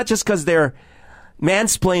 that's not just because they're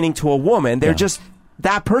mansplaining to a woman. They're just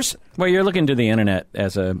that person. Well, you're looking to the internet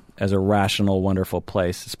as a rational, wonderful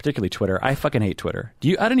place. It's particularly Twitter. I fucking hate Twitter.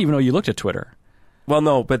 I didn't even know you looked at Twitter. Well,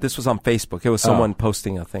 no, but this was on Facebook. It was someone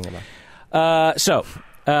posting a thing about it.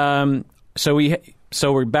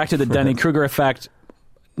 So we're back to the Dunning-Kruger effect.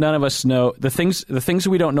 None of us know the things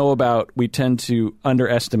we don't know about. We tend to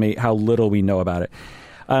underestimate how little we know about it.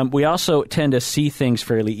 We also tend to see things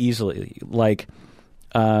fairly easily. Like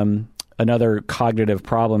another cognitive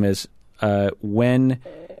problem is when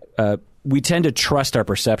we tend to trust our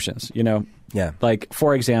perceptions. Yeah. Like,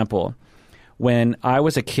 for example, when I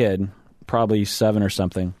was a kid, probably 7 or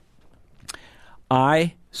something,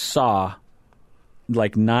 I saw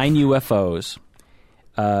like 9 UFOs.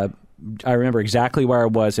 I remember exactly where I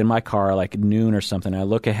was in my car, like noon or something. I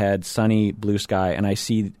look ahead, sunny blue sky, and I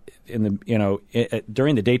see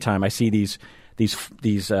during the daytime, I see these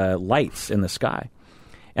lights in the sky,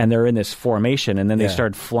 and they're in this formation, and then they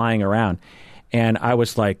start flying around, and I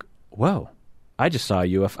was like, "Whoa! I just saw a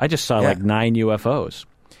UFO. I just saw like 9 UFOs."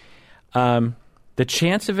 The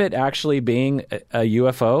chance of it actually being a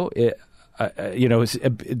UFO.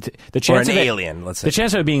 The chance or an of alien, let's say. The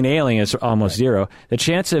chance of it being an alien is almost zero. The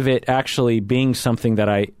chance of it actually being something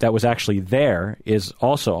that was actually there is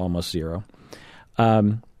also almost zero.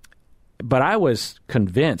 But I was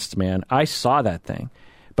convinced, man. I saw that thing,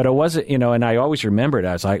 but it wasn't, and I always remembered.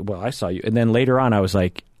 I was like, well, I saw you. And then later on, I was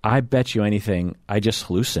like, I bet you anything, I just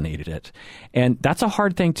hallucinated it. And that's a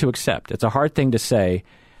hard thing to accept. It's a hard thing to say,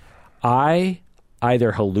 I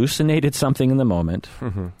either hallucinated something in the moment,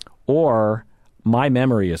 or my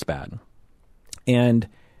memory is bad. And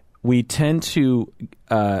we tend to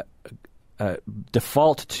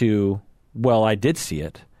default to, well, I did see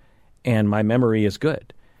it, and my memory is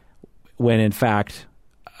good, when in fact,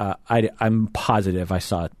 I'm positive I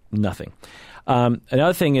saw nothing.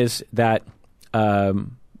 Another thing is that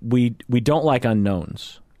we don't like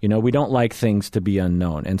unknowns. We don't like things to be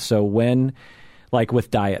unknown. And so when, like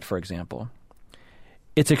with diet, for example,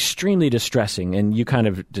 it's extremely distressing, and you kind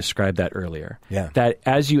of described that earlier. Yeah. That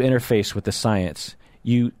as you interface with the science,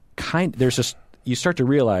 you start to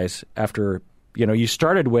realize after, you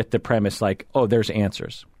started with the premise like, oh, there's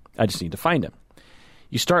answers. I just need to find them.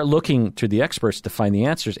 You start looking to the experts to find the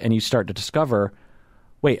answers, and you start to discover,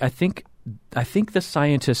 wait, I think the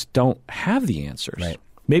scientists don't have the answers. Right.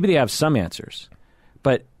 Maybe they have some answers,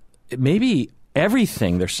 but maybe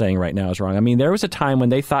everything they're saying right now is wrong. I mean, there was a time when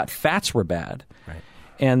they thought fats were bad. Right.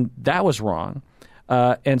 And that was wrong.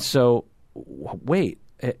 And so, wait,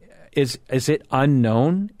 is it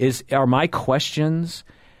unknown? Are my questions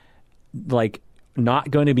like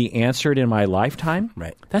not going to be answered in my lifetime?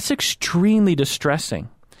 Right. That's extremely distressing.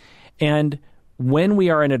 And when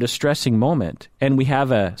we are in a distressing moment and we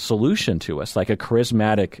have a solution to us, like a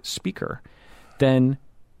charismatic speaker, then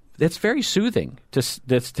it's very soothing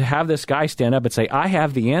to have this guy stand up and say, I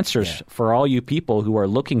have the answers for all you people who are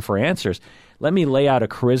looking for answers. Let me lay out a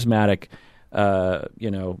charismatic,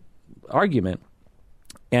 argument.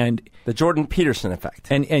 And the Jordan Peterson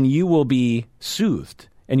effect. And you will be soothed,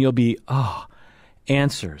 and you'll be,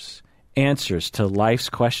 answers to life's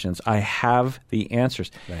questions. I have the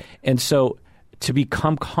answers. Right. And so to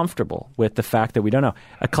become comfortable with the fact that we don't know.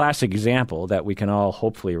 A classic example that we can all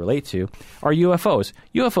hopefully relate to are UFOs.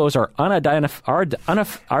 UFOs are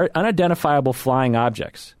unidentifiable flying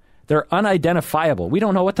objects. They're unidentifiable. We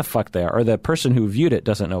don't know what the fuck they are, or the person who viewed it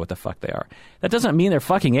doesn't know what the fuck they are. That doesn't mean they're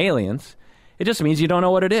fucking aliens. It just means you don't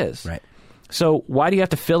know what it is. Right. So why do you have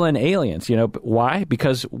to fill in aliens? Why?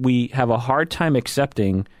 Because we have a hard time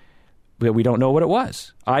accepting that we don't know what it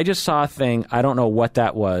was. I just saw a thing. I don't know what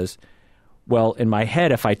that was. Well, in my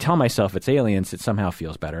head, if I tell myself it's aliens, it somehow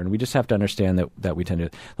feels better. And we just have to understand that we tend to.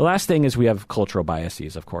 The last thing is we have cultural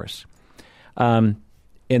biases, of course. In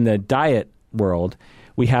the diet world,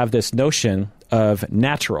 we have this notion of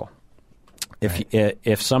natural.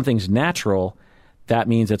 If something's natural, that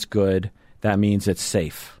means it's good. That means it's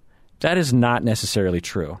safe. That is not necessarily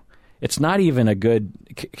true. It's not even a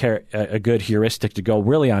good heuristic to go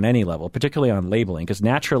really on any level, particularly on labeling, because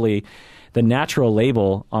naturally, the natural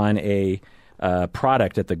label on a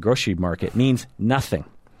product at the grocery market means nothing.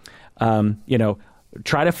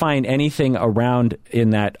 Try to find anything around in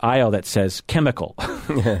that aisle that says chemical.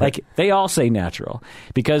 Like they all say natural,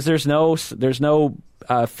 because there's no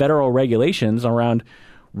federal regulations around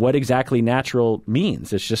what exactly natural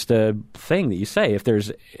means. It's just a thing that you say.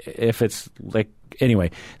 If it's like, anyway,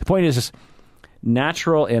 the point is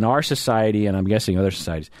natural in our society, and I'm guessing other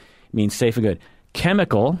societies, means safe and good.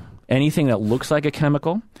 Chemical, anything that looks like a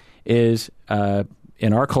chemical, is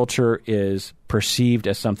in our culture is perceived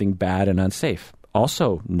as something bad and unsafe.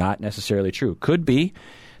 Also not necessarily true. Could be.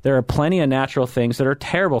 There are plenty of natural things that are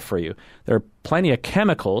terrible for you. There are plenty of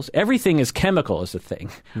chemicals. Everything is chemical is the thing.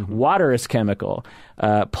 Mm-hmm. Water is chemical.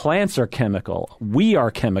 Plants are chemical. We are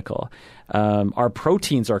chemical. Our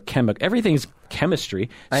proteins are chemical. Everything's chemistry.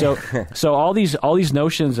 So all these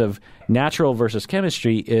notions of natural versus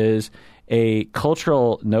chemistry is a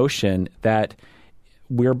cultural notion that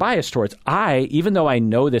we're biased towards. Even though I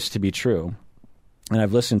know this to be true, and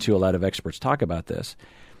I've listened to a lot of experts talk about this,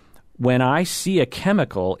 when I see a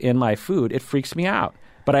chemical in my food, it freaks me out.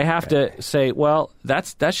 But I have to say, well,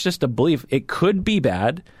 that's just a belief. It could be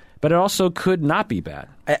bad, but it also could not be bad.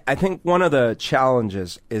 I think one of the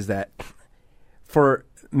challenges is that for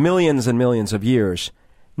millions and millions of years,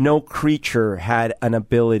 no creature had an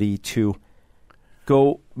ability to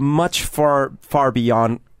go much far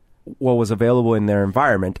beyond what was available in their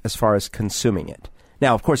environment as far as consuming it.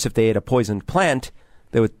 Now, of course, if they ate a poisoned plant,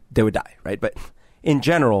 they would die, right? But in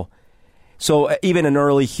general, so even an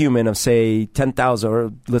early human of, say, 10,000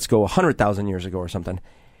 or let's go 100,000 years ago or something,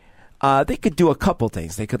 they could do a couple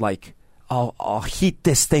things. They could I'll heat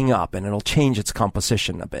this thing up and it'll change its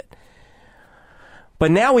composition a bit. But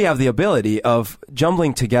now we have the ability of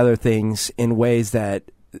jumbling together things in ways that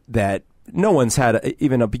no one's had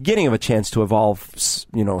even a beginning of a chance to evolve,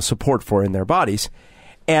 support for in their bodies.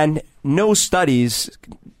 And no studies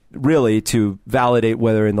really to validate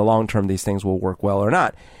whether in the long term these things will work well or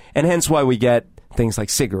not. And hence why we get things like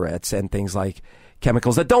cigarettes and things like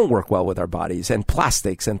chemicals that don't work well with our bodies and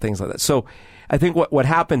plastics and things like that. So I think what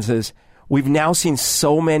happens is we've now seen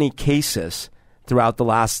so many cases throughout the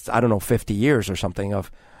last, 50 years or something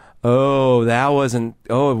of,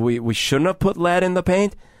 we shouldn't have put lead in the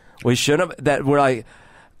paint. We shouldn't have, that we're like,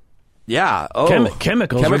 yeah.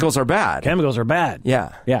 Chemicals are bad. Chemicals are bad.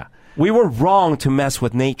 Yeah. Yeah. We were wrong to mess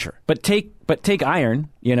with nature. But take iron,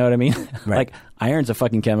 you know what I mean? Right. Like iron's a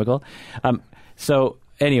fucking chemical. So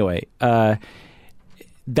anyway,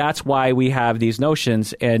 that's why we have these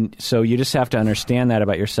notions. And so you just have to understand that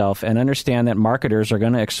about yourself and understand that marketers are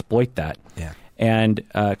going to exploit that. Yeah. And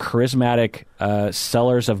charismatic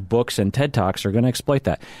sellers of books and TED Talks are going to exploit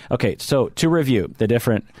that. Okay, so to review the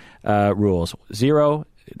different rules. 0,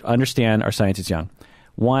 understand our science is young.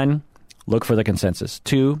 1, look for the consensus.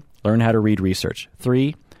 2, learn how to read research.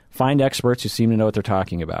 3, find experts who seem to know what they're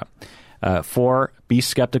talking about. 4, be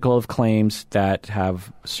skeptical of claims that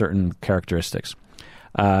have certain characteristics.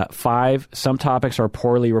 5, some topics are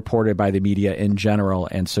poorly reported by the media in general,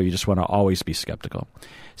 and so you just want to always be skeptical.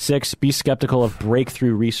 6, be skeptical of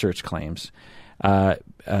breakthrough research claims,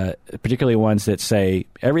 particularly ones that say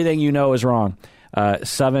everything you know is wrong.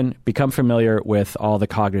 7, become familiar with all the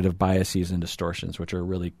cognitive biases and distortions, which are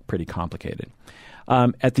really pretty complicated.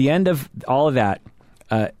 At the end of all of that,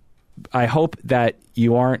 I hope that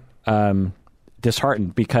you aren't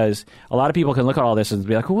disheartened because a lot of people can look at all this and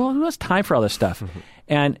be like, well, who has time for all this stuff?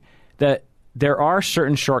 And there are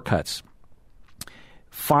certain shortcuts.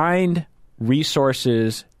 Find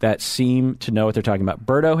resources that seem to know what they're talking about.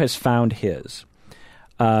 Berto has found his.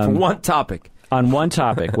 For one topic. On one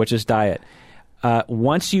topic, which is diet.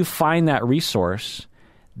 Once you find that resource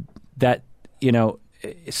that,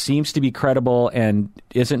 seems to be credible and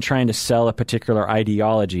isn't trying to sell a particular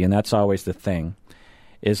ideology, and that's always the thing,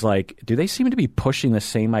 is like, do they seem to be pushing the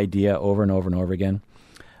same idea over and over and over again?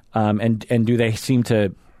 And do they seem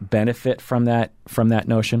to benefit from that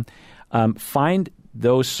notion? Find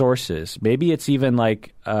those sources. Maybe it's even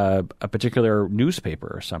like a particular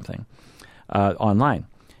newspaper or something online.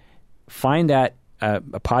 Find that, a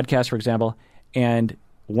podcast, for example, and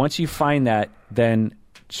once you find that, then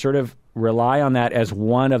sort of rely on that as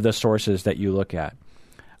one of the sources that you look at.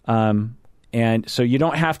 And so you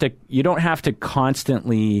don't have to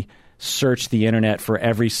constantly search the internet for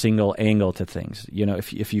every single angle to things.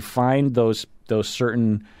 If you find those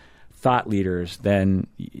certain thought leaders, then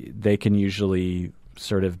they can usually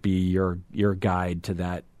sort of be your guide to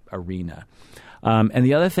that arena. And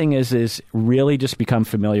the other thing is really just become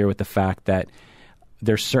familiar with the fact that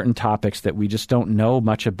there's certain topics that we just don't know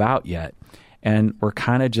much about yet. And we're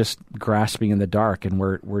kind of just grasping in the dark, and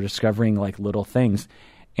we're discovering like little things.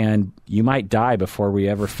 And you might die before we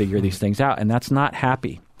ever figure these things out. And that's not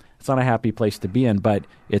happy. It's not a happy place to be in, but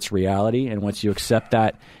it's reality. And once you accept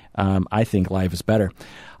that, I think life is better.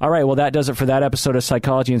 All right, well, that does it for that episode of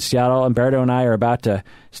Psychology in Seattle. Umberto and I are about to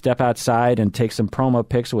step outside and take some promo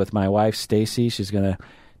pics with my wife, Stacy. She's going to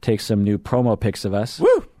take some new promo pics of us.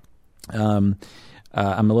 Woo! I'm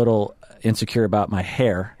a little insecure about my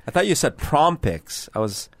hair. I thought you said prom pics.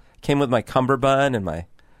 Came with my cummerbund and my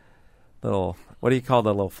little, what do you call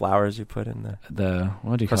the little flowers you put in the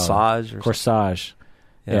what do you corsage call it? Corsage.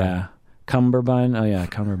 Yeah. Cummerbund. Oh yeah,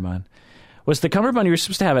 cummerbund. Was the cummerbund, you were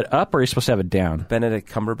supposed to have it up or are you supposed to have it down? Benedict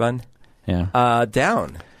Cumberbund? Yeah.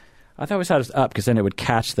 Down. I thought we said it was up because then it would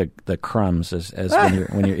catch the crumbs as when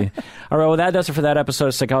you're eating. All right, well, that does it for that episode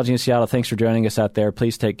of Psychology in Seattle. Thanks for joining us out there.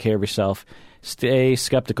 Please take care of yourself. Stay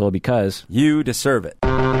skeptical because you deserve it.